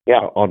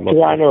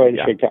Toronto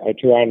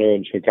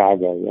and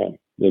Chicago. Yeah,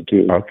 the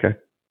two. Okay.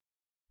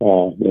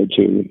 The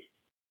two.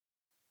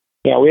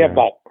 Yeah, we have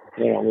about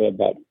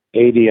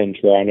 80 in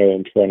Toronto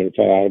and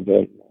 25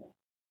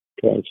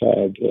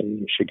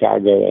 in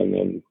Chicago, and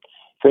then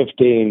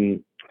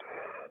 15.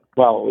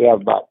 Well, we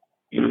have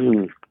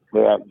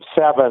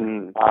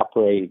 7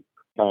 operate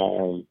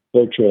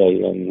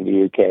virtually in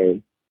the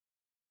UK.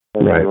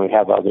 And then we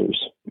have others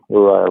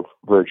who are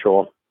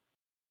virtual.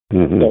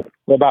 So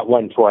we're about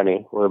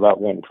 120. We're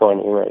about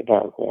 120 right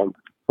now. Yeah.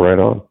 Right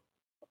on.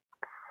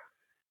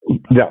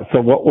 Yeah. So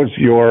what was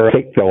your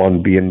take, though,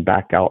 on being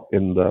back out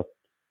in the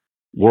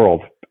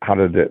world? How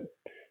did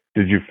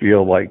you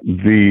feel like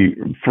the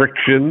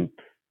friction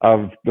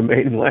of the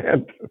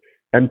mainland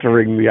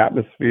entering the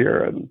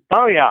atmosphere? And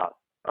Oh, yeah.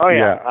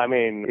 I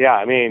mean,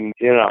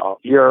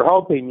 you're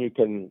hoping you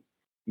can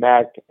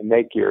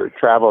make your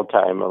travel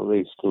time at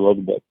least a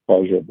little bit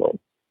pleasurable.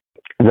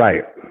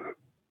 Right.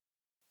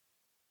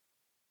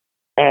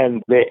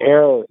 And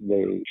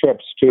the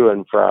trips to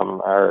and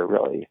from are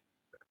really,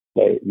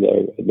 they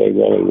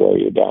really wear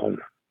you down.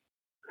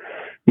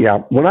 Yeah.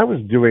 When I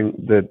was doing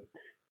the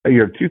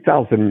year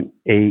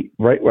 2008,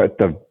 right at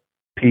the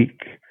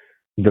peak,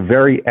 the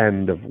very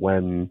end of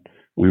when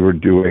we were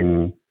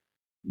doing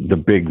the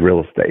big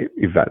real estate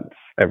events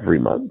every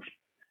month,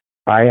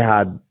 I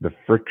had the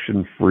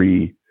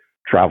friction-free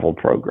travel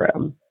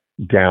program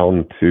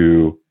down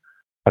to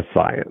a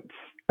science.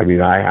 I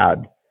mean, I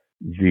had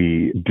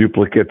the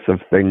duplicates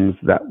of things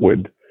that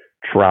would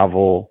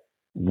travel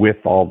with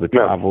all the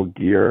travel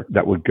gear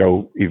that would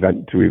go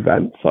event to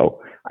event.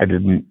 So I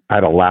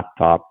had a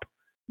laptop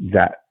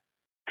that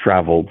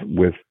traveled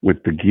with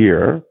the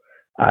gear.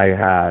 I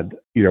had,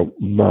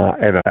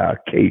 and a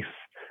case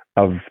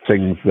of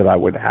things that I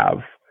would have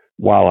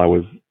while I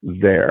was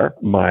there.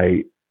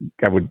 I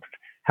would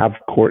have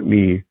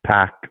Courtney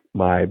pack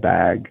my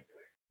bag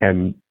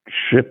and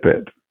ship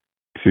it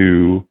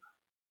to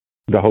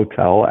the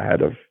hotel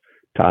ahead of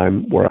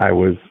time, where I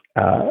was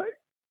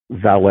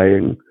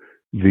valeting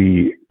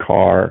the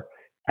car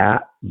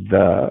at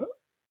the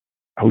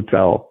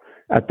hotel,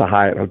 at the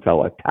Hyatt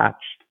Hotel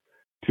attached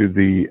to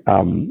the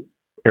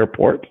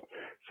airport.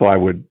 So I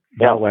would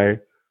valet,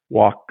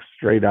 walk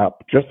straight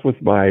up just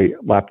with my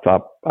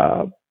laptop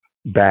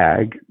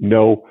bag,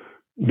 no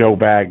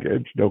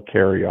baggage, no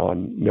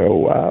carry-on,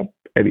 no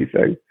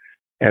anything,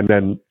 and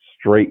then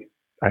straight.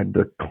 I had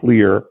the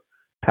clear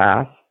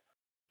path,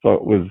 so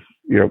it was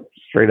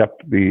straight up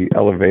the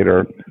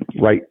elevator,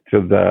 right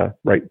to the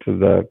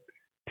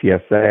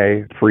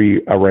TSA,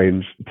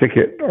 pre-arranged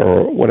ticket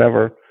or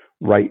whatever,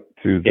 right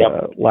to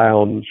the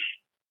lounge,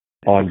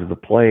 onto the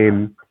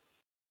plane,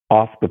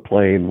 off the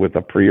plane with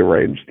a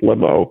pre-arranged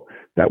limo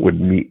that would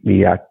meet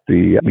me at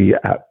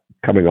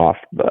coming off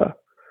the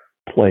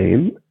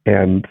plane,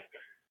 and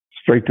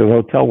straight to the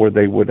hotel where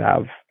they would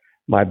have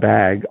my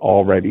bag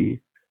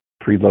already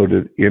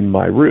preloaded in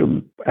my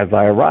room as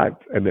I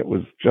arrived. And it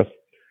was just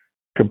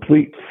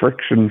complete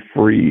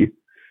friction-free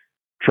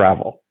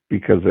travel,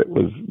 because it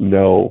was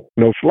no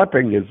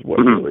schlepping is what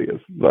really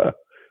is the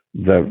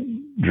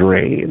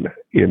drain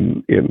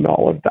in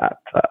all of that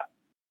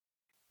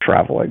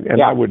traveling.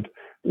 And I would,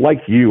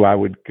 like you, I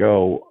would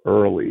go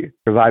early,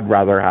 because I'd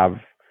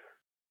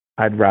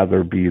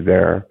rather be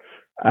there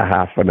a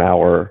half an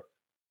hour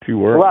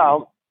too early.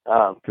 Well,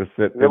 to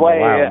sit the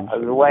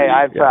way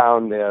I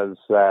found is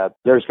that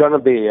there's going to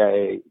be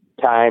a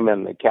time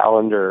in the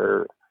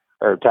calendar,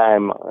 or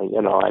time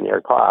on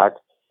your clock,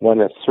 when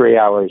it's 3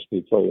 hours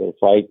before your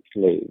flight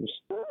leaves.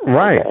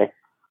 Right. Okay?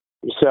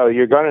 So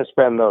you're going to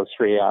spend those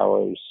 3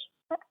 hours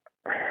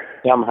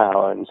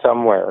somehow and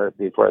somewhere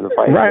before the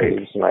flight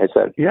leaves. And I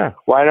said,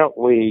 why don't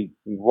we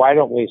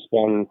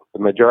spend the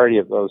majority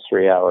of those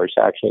 3 hours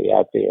actually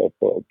at the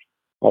airport,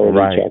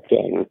 already checked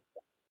in,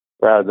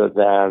 rather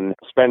than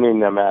spending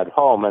them at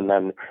home and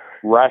then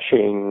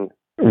rushing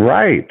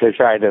to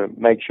try to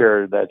make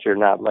sure that you're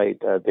not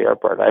late at the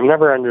airport. I've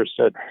never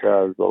understood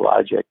the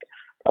logic.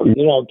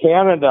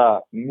 Canada,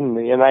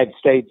 the United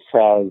States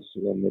has,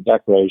 in the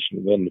Declaration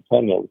of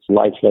Independence,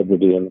 life,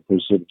 liberty, and the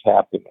pursuit of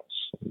happiness.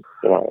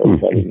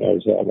 Everybody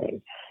knows that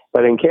one.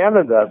 But in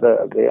Canada,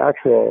 the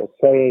actual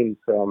saying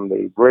from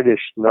the British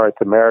North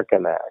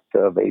American Act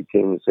of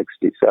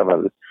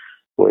 1867,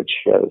 which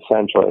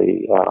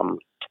essentially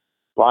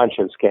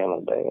launches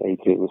Canada in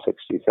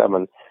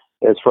 1867,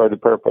 is for the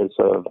purpose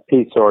of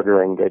peace,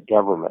 order, and good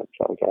government.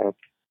 Okay.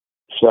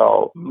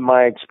 So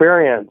my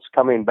experience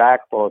coming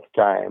back both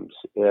times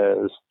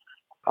is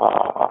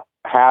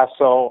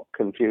hassle,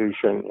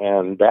 confusion,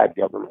 and bad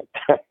government.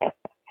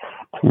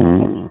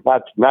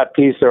 Not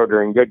peace,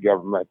 order, and good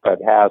government, but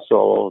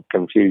hassle,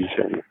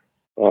 confusion,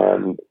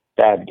 and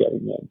bad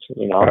government.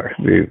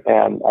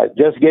 And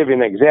just give you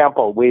an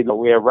example. We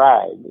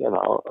arrived,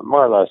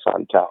 more or less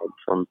on time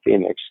from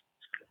Phoenix.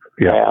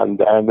 Yeah. And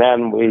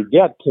then we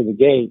get to the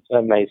gate,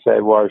 and they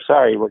say, "Well,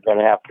 sorry, we're going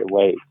to have to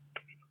wait.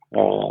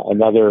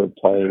 Another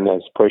plane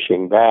is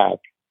pushing back."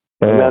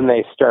 And then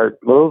they start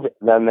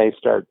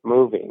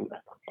moving.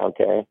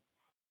 Okay.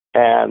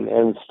 And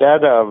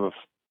instead of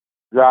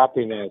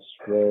dropping us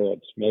where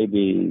it's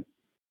maybe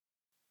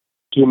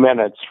 2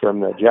 minutes from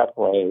the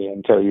jetway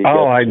until you get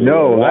I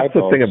know. That's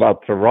the thing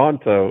about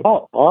Toronto.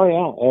 Oh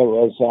yeah. It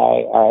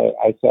was,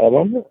 I said, I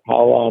wonder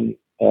how long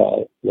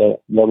the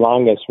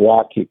longest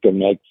walk you can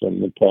make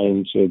from the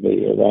plane to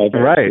the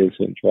arrival is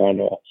in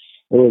Toronto.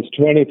 It was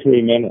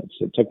 23 minutes.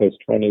 It took us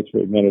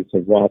 23 minutes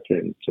of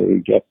walking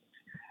to get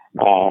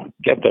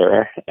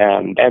there.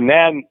 And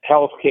then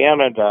Health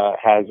Canada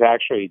has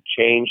actually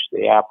changed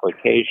the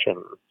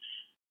application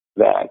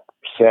that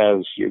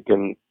says you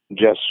can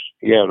just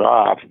get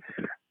off.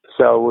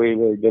 So we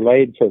were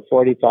delayed for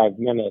 45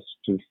 minutes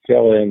to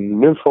fill in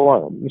new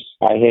forms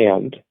by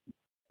hand.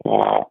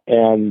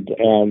 And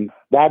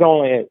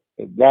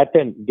that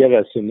didn't get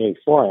us a new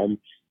form.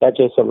 That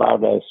just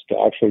allowed us to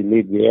actually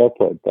leave the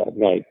airport that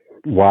night.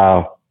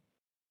 Wow.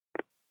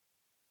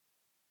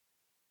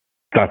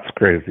 That's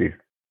crazy.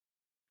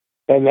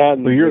 And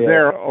then, so you're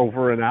there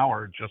over an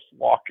hour just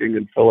walking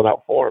and filling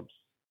out forms.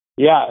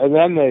 Yeah, and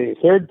then the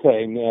third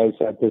thing is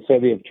that the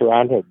city of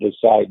Toronto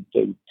decided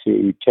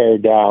to tear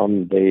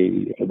down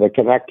the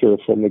connector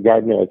from the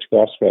Gardiner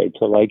Expressway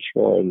to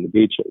Lakeshore and the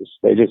beaches.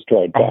 They just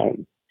tore it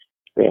down.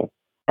 Yeah.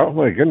 Oh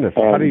my goodness!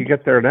 How do you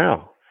get there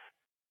now?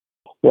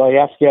 Well, you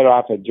have to get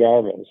off at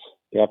Jarvis.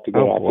 You have to get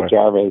off at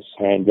Jarvis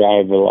and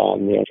drive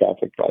along the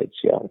traffic lights.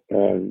 Yeah,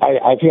 and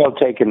I feel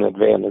taken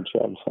advantage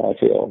of.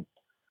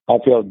 I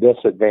feel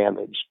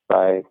disadvantaged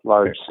by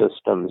large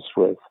systems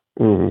with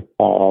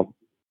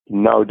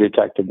no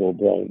detectable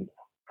brain.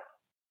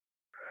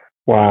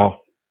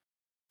 Wow.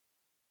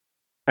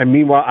 And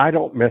meanwhile, I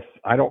don't miss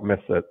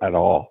it at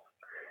all.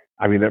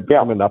 I mean,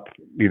 coming up,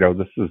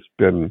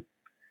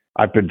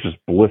 I've been just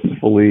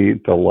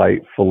blissfully,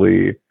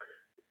 delightfully,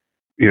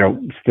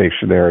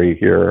 stationary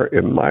here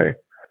in my,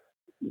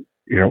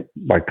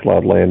 my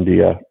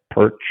Cloudlandia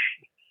perch.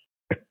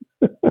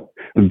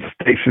 I'm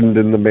stationed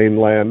in the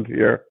mainland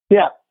here.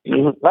 Yeah.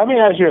 Let me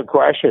ask you a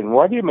question.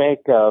 What do you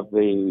make of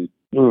the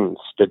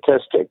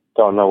statistic?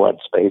 Don't know what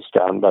it's based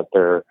on, but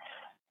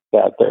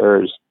that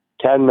there's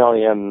 10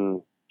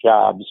 million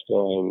jobs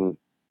going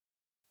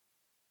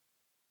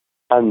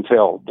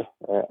unfilled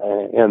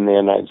in the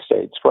United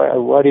States.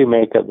 What do you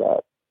make of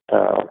that?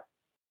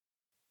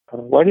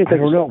 What do you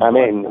think? I don't know. I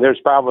mean, there's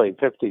probably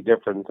 50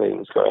 different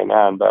things going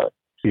on, but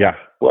Yeah.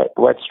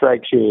 what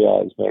strikes you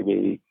as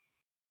maybe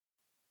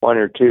one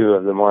or two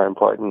of the more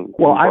important?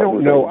 Well, I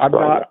don't know.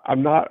 things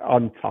I'm not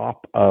on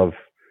top of.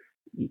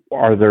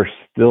 Are there,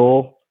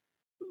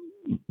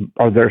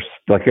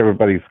 like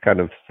everybody's kind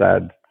of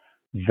said,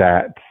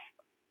 that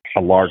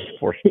a large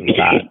portion of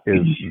that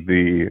is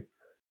the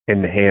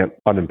enhanced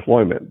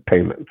unemployment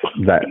payments.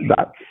 That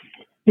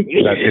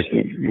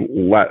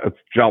it's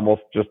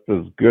almost just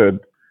as good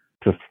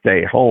to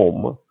stay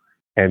home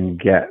and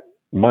get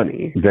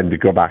money than to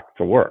go back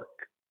to work.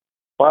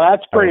 Well,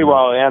 that's pretty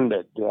well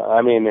ended.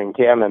 I mean, in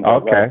Canada,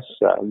 Okay.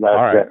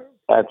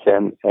 that's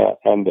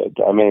ended.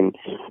 I mean,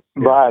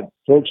 but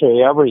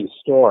virtually every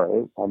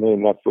store, I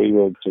mean, if we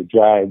were to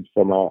drive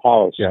from our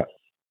house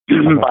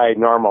by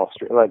normal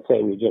street, let's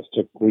say we just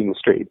took Queen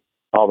Street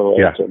all the way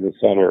to the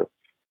center,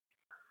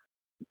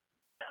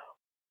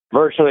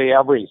 virtually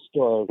every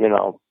store,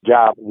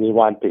 job, we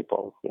want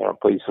people,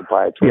 please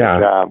apply for a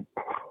job.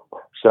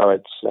 So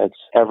it's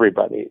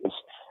everybody.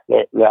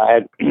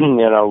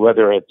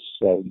 Whether it's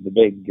the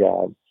big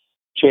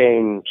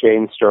chain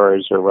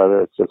stores or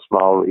whether it's a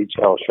small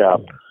retail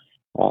shop.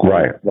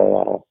 Right.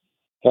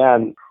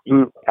 And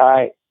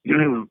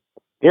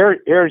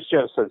here's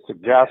just a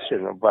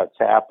suggestion of what's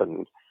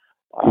happened.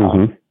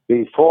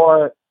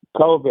 Before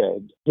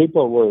COVID,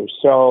 people were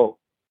so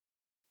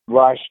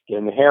rushed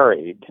and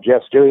harried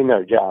just doing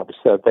their jobs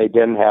that they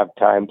didn't have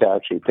time to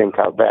actually think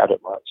how bad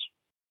it was.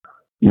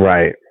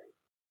 Right.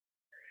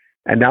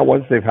 And now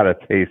once they've had a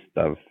taste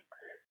of,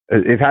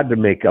 they've had to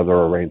make other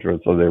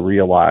arrangements, so they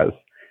realize,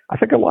 I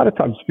think a lot of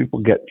times people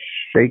get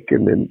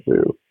shaken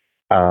into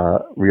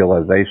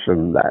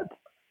realization that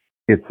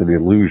it's an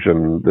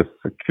illusion, this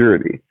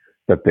security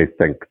that they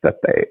think that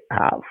they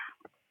have.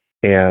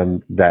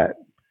 And that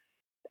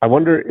I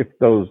wonder if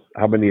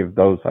how many of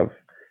those have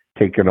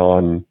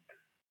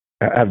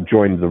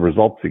joined the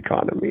results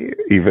economy,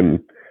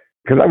 even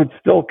because I would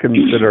still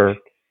consider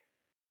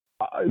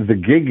the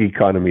gig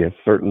economy has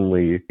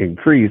certainly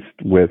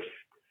increased with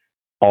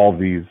all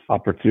these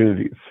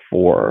opportunities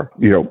for,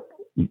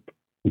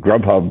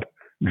 Grubhub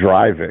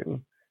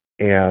driving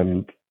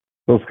and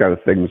those kind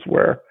of things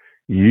where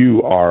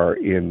you are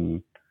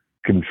in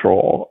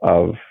control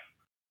of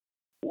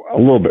a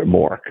little bit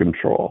more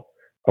control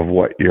of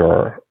what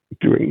you're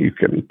doing. You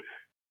can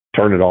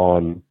turn it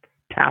on,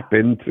 tap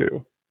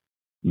into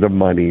the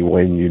money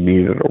when you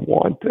need it or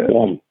want it.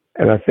 Yeah.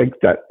 And I think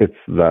that it's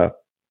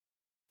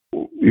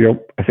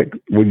I think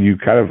when you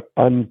kind of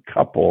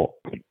uncouple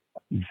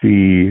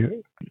the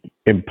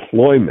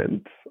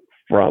employment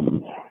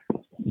from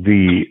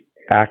the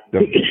act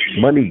of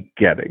money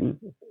getting,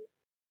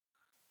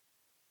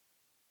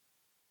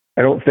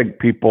 I don't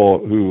think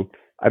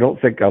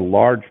a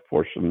large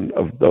portion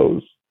of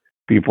those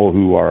people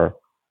who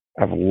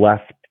have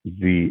left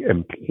the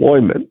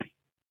employment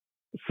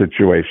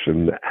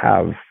situation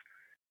have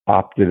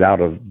opted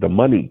out of the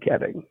money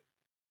getting.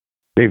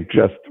 They've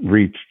just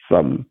reached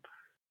some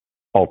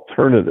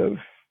alternative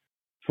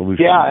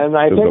solution. Yeah, and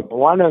I think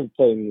one of the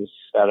things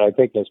that I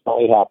think has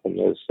probably happened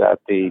is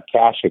that the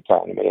cash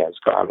economy has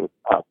gone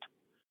up.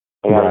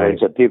 In other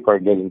words, that people are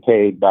getting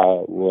paid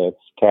with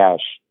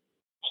cash,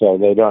 so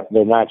they're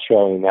not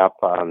showing up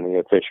on the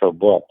official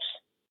books,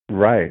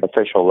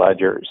 official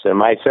ledgers. And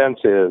my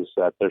sense is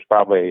that there's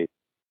probably,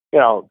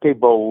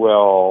 people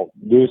will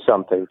do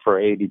something for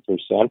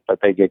 80%,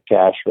 but they get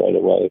cash right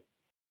away.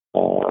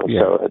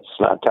 So it's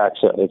not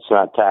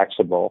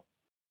taxable.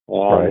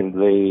 And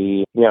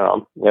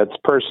it's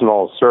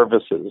personal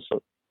services,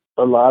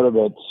 a lot of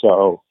it.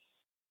 So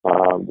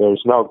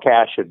there's no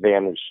cash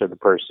advantage to the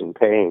person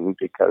paying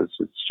because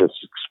it's just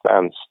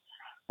expense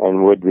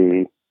and would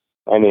be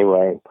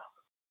anyway.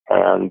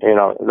 And,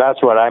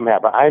 that's what I'm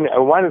having.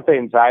 One of the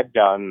things I've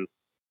done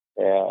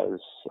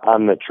is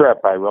on the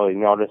trip, I really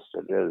noticed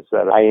it, is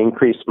that I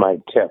increased my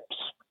tips.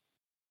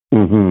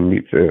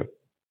 Me too.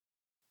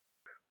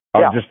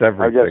 Just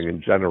everything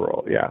in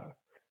general. Yeah.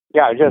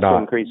 Yeah, I just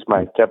increased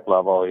my tip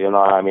level.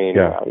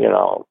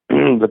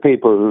 The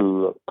people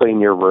who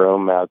clean your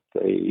room at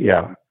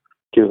the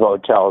two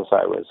hotels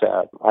I was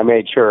at, I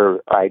made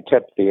sure I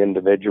tipped the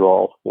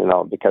individual,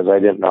 because I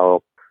didn't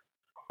know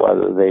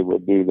whether they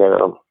would be there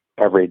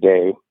every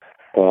day.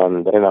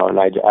 And, and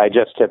I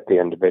just tipped the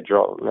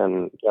individual.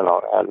 And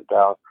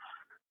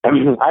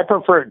I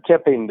prefer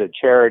tipping to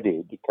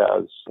charity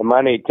because the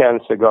money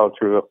tends to go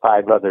through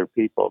 5 other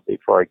people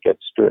before it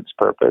gets to its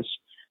purpose.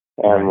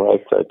 And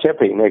with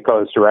tipping, it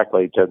goes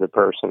directly to the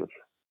person.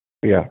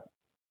 Yeah.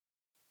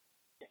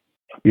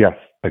 Yes,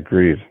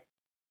 agreed.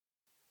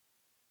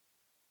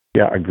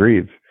 Yeah,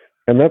 agreed.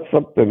 And that's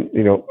something,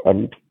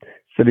 I'm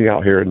sitting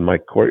out here in my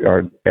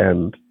courtyard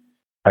and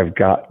I've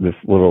got this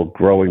little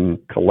growing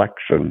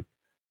collection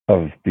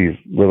of these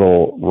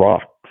little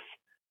rocks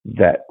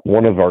that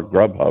one of our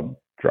Grubhub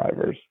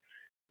drivers,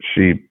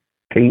 she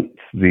paints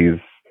these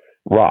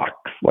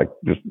rocks like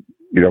just,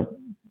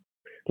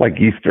 like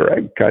Easter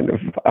egg kind of,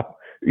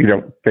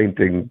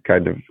 painting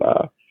kind of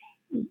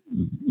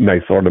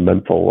nice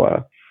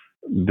ornamental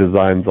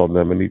designs on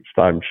them. And each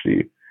time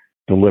she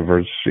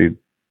delivers, she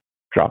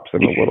drops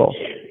in a little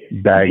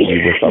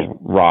baggie with a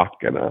rock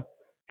and a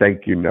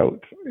thank you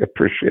note,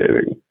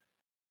 appreciating.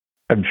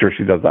 I'm sure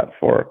she does that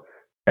for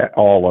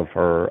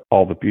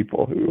all the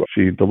people who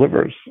she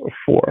delivers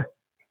for.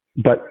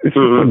 But it's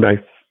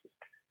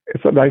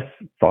just a nice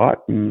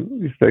thought, and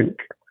you think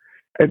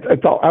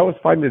I always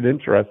find it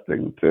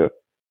interesting to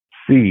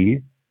see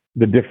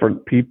the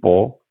different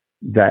people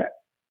that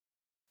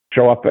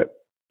show up at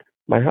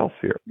my house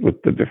here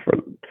with the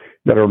different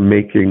that are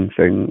making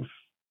things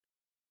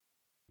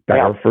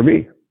better for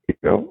me,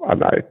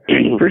 and I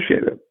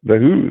appreciate it. The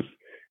Who's,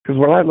 because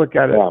when I look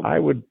at it,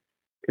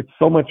 it's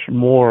so much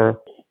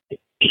more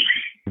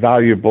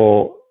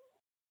valuable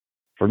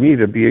for me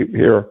to be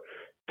here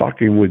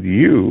talking with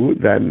you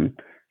than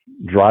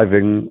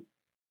driving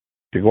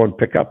to go and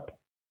pick up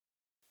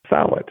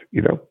salad,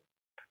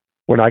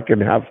 when I can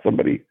have a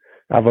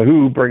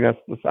Who bring us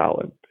the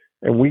salad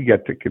and we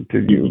get to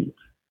continue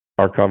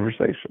our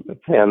conversation.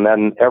 And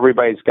then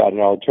everybody's got an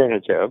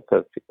alternative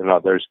because,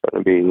 there's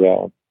going to be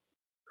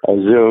a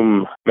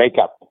Zoom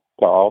makeup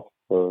call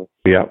for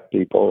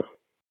people.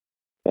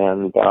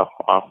 And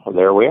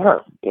there we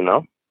are,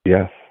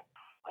 Yes.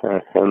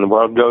 And the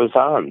world goes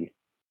on.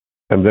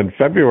 And then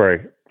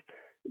February,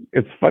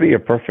 it's funny, a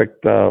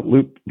perfect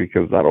loop,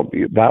 because that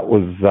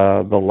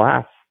was the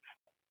last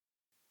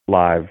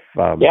live.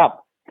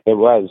 It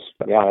was.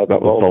 Yeah,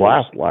 that was the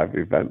last live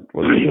event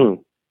was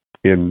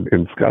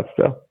in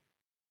Scottsdale.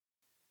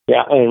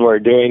 Yeah, and we're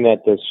doing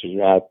it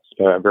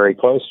very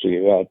close to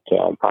you at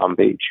Palm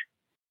Beach.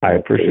 I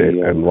appreciate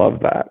and love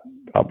that.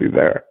 I'll be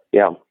there.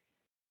 Yeah.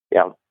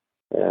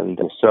 And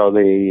so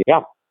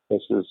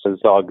this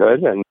is all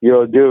good. And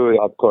you'll do,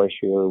 of course,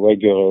 your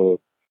regular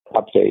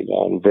update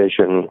on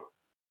vision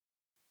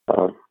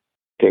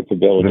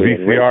capability.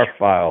 The VCR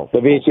files. The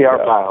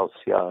VCR files,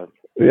 yeah.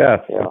 Yes,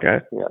 okay.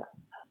 Yeah.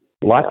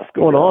 Lots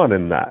going on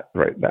in that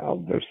right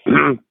now. There's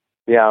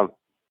Yeah.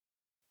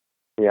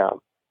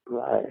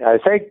 I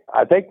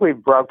think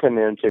we've broken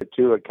into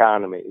two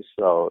economies,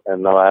 so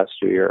in the last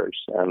 2 years.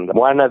 And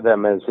one of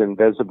them is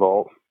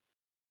invisible.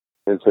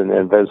 It's an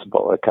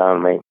invisible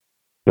economy.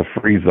 The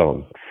free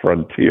zone,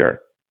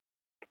 frontier.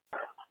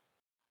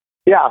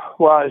 Yeah,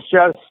 well, it's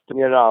just,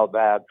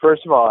 that,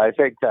 first of all, I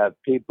think that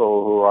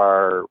people who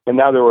are, in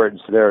other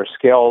words, they're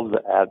skilled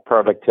at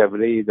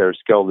productivity, they're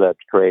skilled at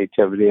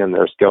creativity, and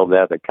they're skilled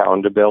at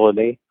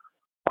accountability,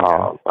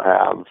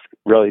 have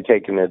really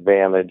taken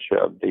advantage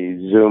of the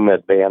Zoom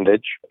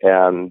advantage.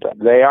 And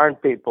they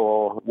aren't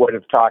people who would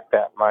have talked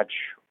that much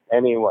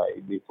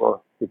anyway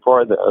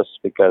before this,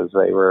 because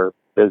they were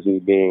busy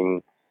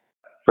being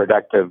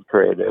productive,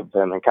 creative,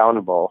 and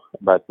accountable.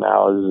 But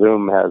now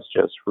Zoom has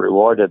just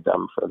rewarded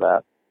them for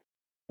that.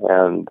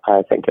 And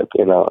I think it's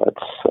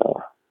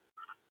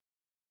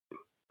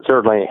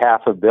certainly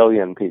 500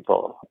 million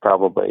people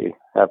have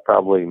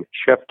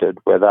shifted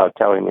without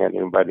telling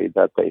anybody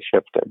that they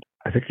shifted.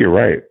 I think you're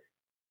right.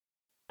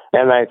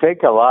 And I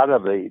think a lot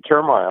of the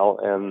turmoil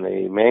in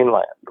the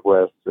mainland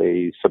with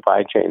the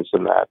supply chains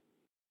and that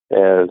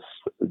is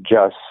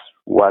just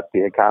what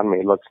the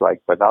economy looks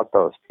like without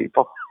those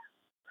people.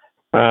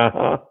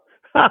 Uh-huh.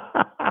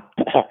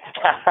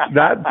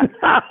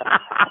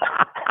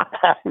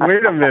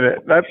 Wait a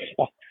minute.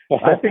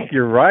 I think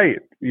you're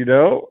right. It's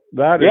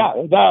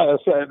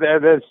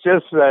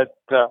just that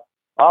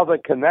all the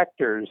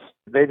connectors,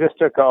 they just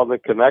took all the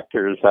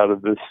connectors out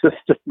of the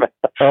system.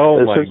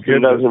 Oh, my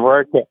system doesn't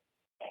work. What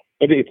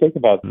do you think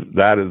about that?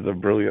 That is a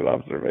brilliant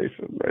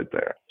observation right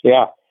there.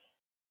 Yeah.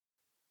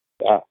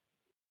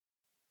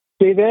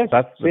 See this?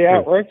 See how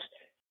it works?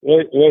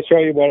 We'll show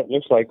you what it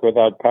looks like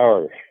without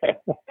power.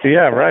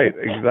 Yeah, right.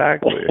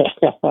 Exactly.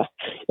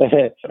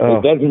 It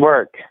doesn't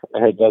work.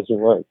 It doesn't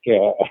work.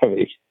 Yeah.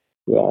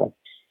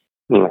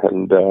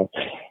 And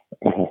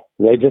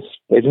they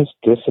just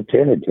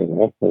disappeared,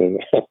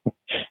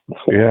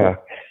 Yeah.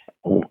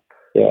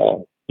 Yeah.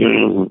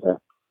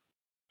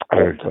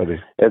 Very funny.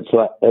 It's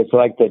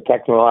like the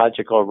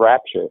technological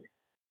rapture.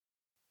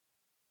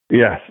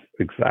 Yes,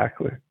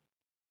 exactly.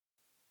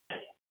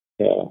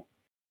 Yeah.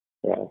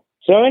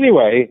 So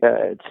anyway,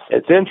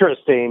 it's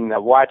interesting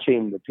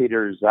watching the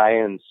Peter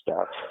Zeihan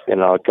stuff,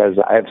 because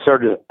I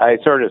sort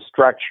of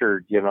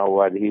structured,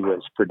 what he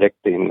was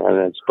predicting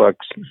in his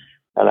books,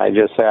 and I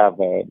just have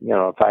a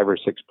 5 or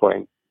 6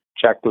 point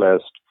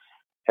checklist,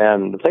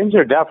 and things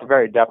are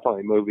very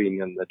definitely moving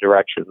in the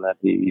direction that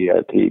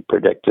he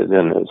predicted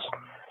in his,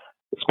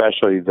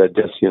 especially the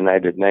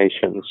disunited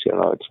nations.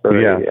 It's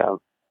very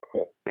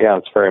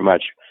it's very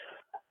much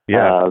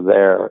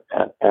there.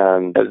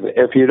 And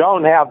if you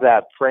don't have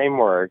that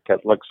framework,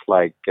 it looks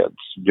like it's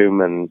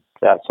doom and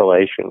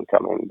desolation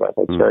coming, but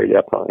it's very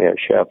definitely a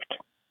shift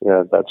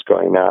that's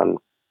going on.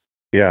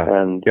 Yeah.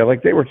 And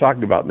like they were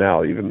talking about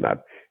now, even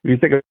that, if you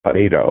think about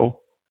NATO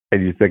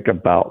and you think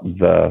about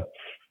the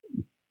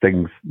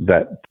things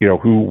that,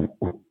 who,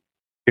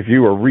 if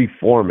you were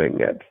reforming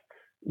it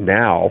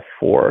now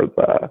for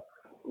the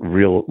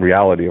real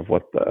reality of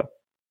what the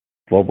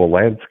global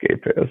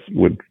landscape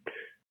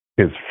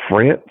is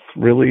France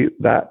really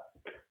that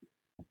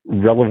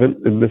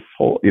relevant in this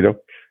whole,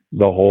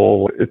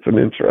 it's an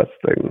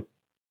interesting.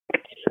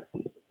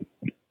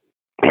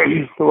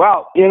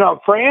 Well,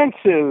 France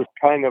is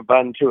kind of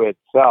unto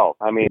itself.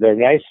 I mean, they're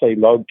nicely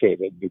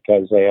located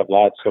because they have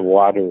lots of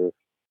water.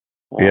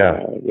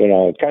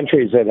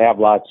 Countries that have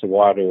lots of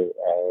water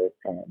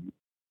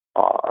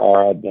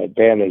are an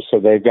advantage. So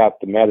they've got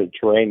the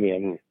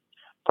Mediterranean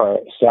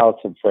part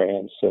south of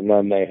France, and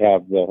then they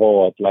have the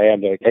whole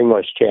Atlantic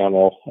English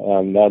Channel,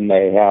 and then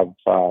they have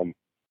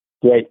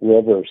great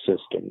river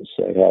systems.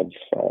 They have,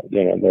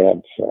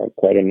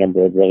 quite a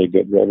number of really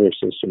good river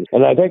systems,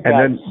 and I think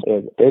I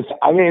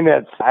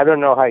don't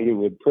know how you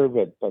would prove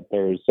it, but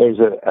there's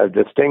a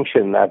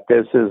distinction that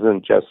this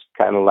isn't just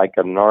kind of like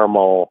a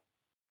normal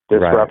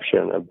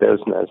disruption of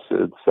business.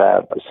 It's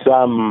that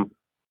some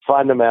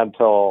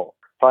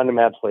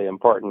fundamentally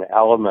important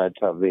element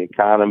of the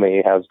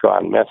economy has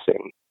gone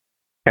missing.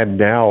 And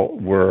now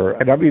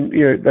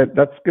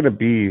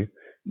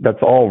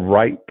that's all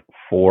ripe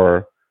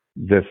for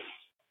this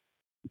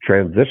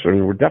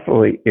transition. We're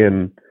definitely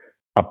in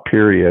a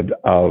period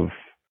of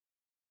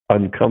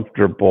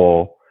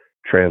uncomfortable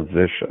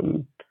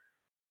transition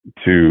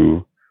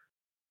to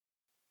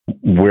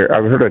where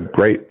I've heard a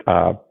great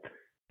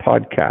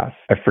podcast.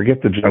 I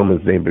forget the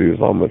gentleman's name, but he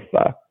was on with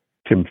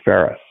Tim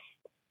Ferriss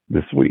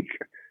this week.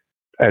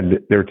 And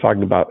they were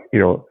talking about,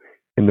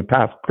 in the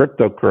past,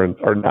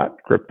 cryptocurrencies, or not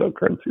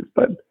cryptocurrencies,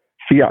 but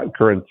fiat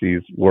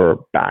currencies were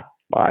backed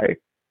by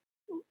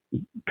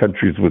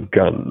countries with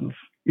guns,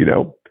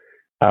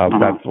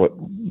 that's what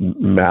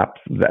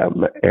maps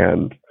them.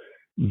 And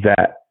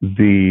that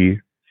the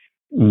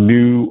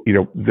new,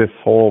 this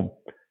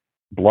whole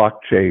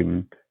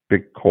blockchain,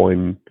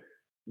 Bitcoin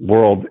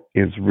world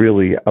is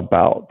really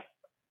about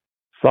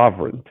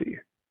sovereignty,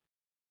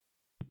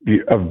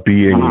 of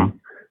being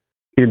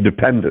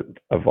independent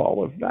of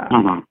all of that.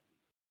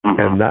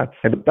 And that's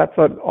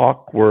an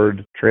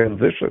awkward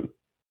transition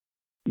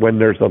when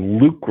there's a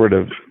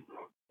lucrative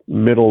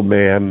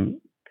middleman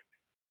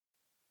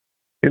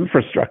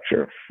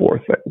infrastructure for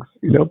things,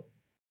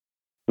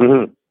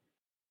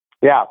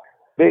 Yeah.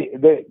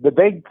 The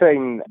big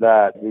thing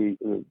that the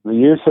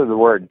use of the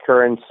word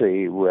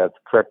currency with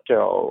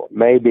crypto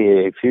may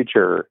be a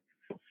future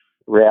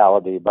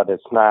reality, but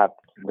it's not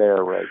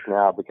there right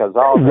now because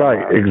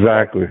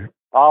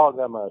all of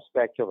them are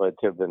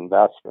speculative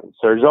investments.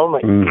 There's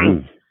only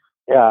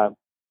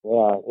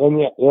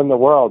in the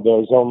world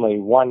there's only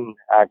one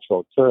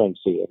actual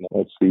currency, and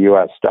it's the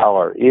U.S.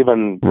 dollar.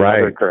 Even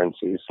other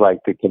currencies like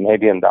the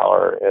Canadian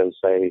dollar is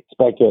a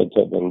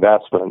speculative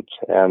investment.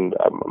 And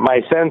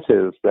my sense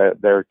is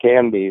that there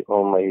can be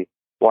only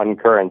one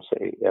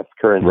currency if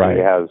currency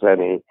has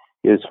any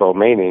useful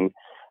meaning,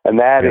 and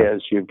that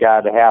is you've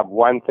got to have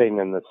one thing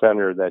in the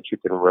center that you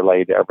can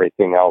relate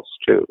everything else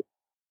to.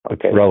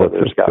 Okay,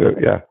 relative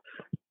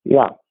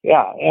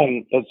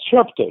and it's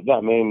shifted.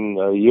 I mean,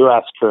 the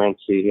U.S.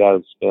 currency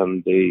has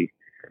been the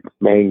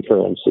main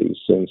currency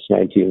since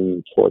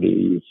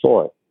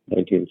 1944.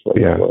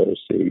 1944 is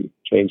the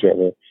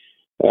changeover.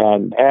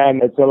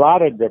 And it's a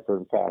lot of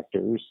different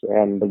factors.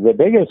 And the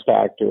biggest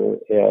factor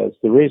is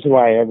the reason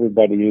why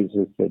everybody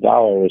uses the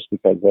dollar is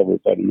because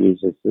everybody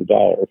uses the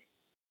dollar.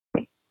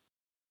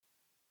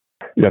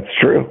 That's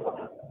true.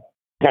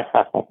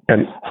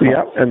 and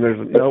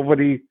there's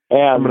nobody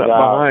coming up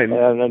behind.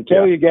 And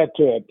until you get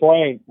to a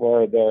point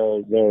where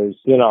there's there's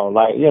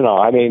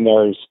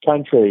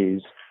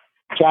countries,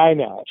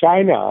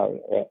 China,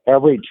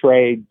 every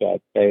trade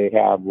that they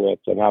have with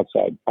an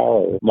outside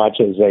power, much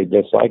as they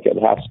dislike it,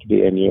 has to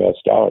be in U.S.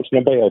 dollars.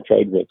 Nobody will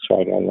trade with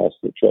China unless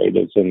the trade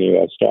is in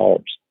U.S.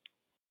 dollars.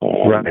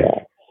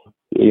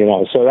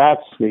 So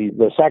that's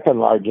the second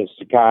largest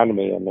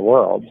economy in the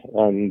world,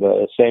 and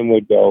the same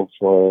would go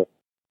for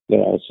the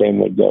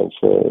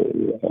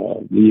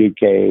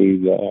UK,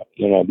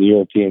 the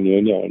European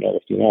Union and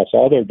everything else.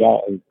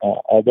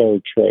 Other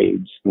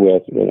trades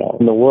with,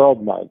 in the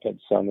world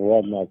markets,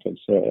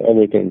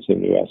 everything's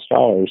in U.S.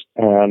 dollars.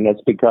 And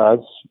it's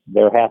because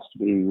there has to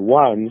be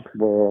one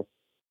where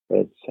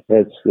it's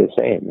the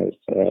same.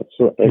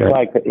 It's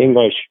like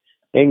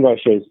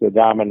English is the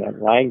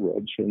dominant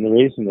language. And the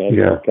reason is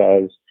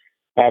because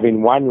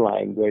having one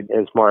language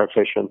is more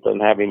efficient than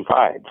having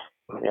five.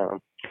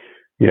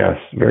 Yes,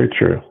 very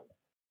true.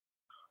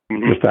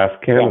 Just ask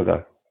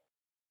Canada.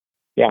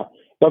 Yeah.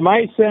 But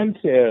my sense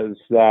is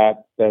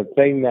that the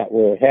thing that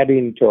we're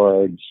heading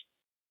towards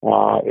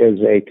is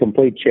a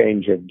complete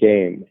change of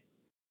game.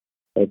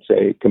 It's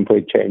a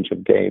complete change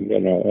of game,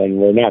 and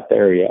we're not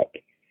there yet.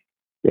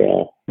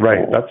 Yeah.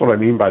 Right. That's what I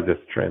mean by this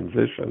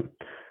transition.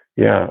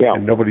 Yeah. Yeah.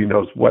 And nobody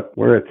knows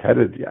where it's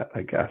headed yet,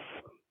 I guess.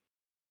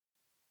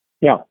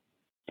 Yeah.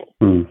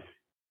 Hmm.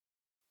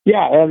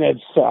 Yeah, and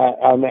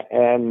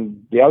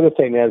and the other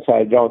thing is,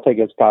 I don't think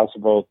it's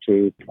possible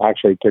to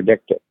actually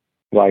predict it.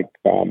 Like,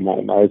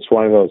 it's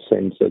one of those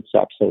things that's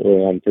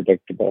absolutely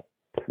unpredictable.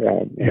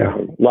 Yeah.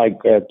 Like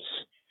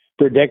it's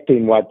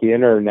predicting what the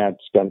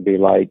internet's going to be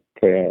like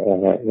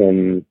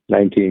in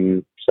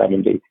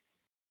 1970.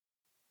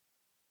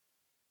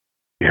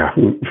 Yeah.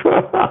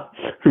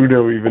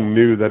 Who even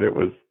knew that it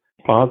was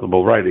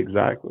possible? Right.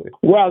 Exactly.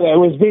 Well, it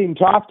was being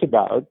talked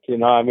about. You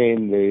know, I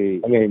mean,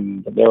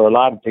 there were a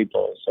lot of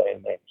people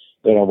saying that,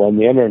 you know, when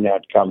the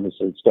internet comes,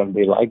 it's going to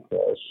be like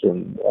this,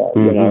 and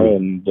you know,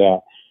 and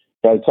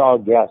but it's all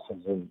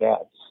guesses and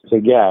bets. It's a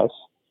guess.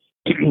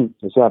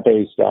 It's not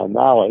based on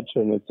knowledge,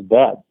 and it's a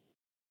bet.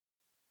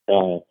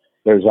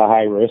 There's a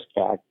high risk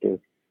factor,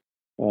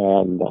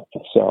 and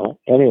so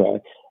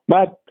anyway.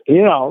 But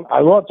you know,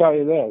 I will tell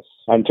you this: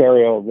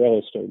 Ontario real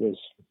estate is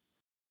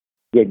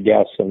a good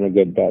guess and a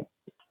good bet.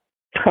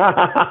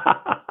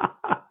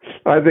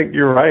 I think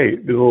you're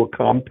right. The little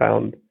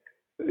compound,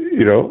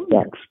 you know,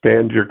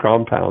 expand your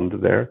compound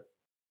there.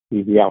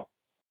 Yeah.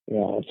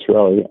 Yeah, it's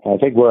really, I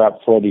think we're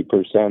up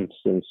 40%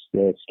 since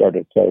the start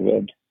of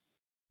COVID.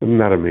 Isn't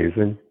that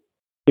amazing?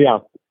 Yeah.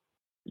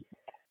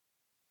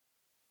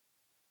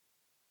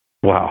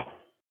 Wow.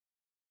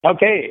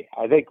 Okay,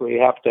 I think we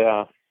have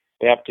to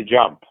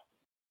jump.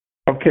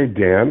 Okay,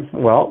 Dan.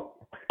 Well,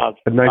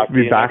 nice to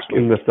be back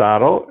in the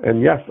saddle.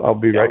 And yes, I'll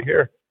be right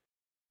here.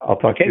 I'll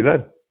talk to you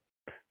then.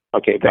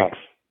 Okay, thanks.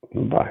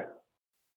 Bye.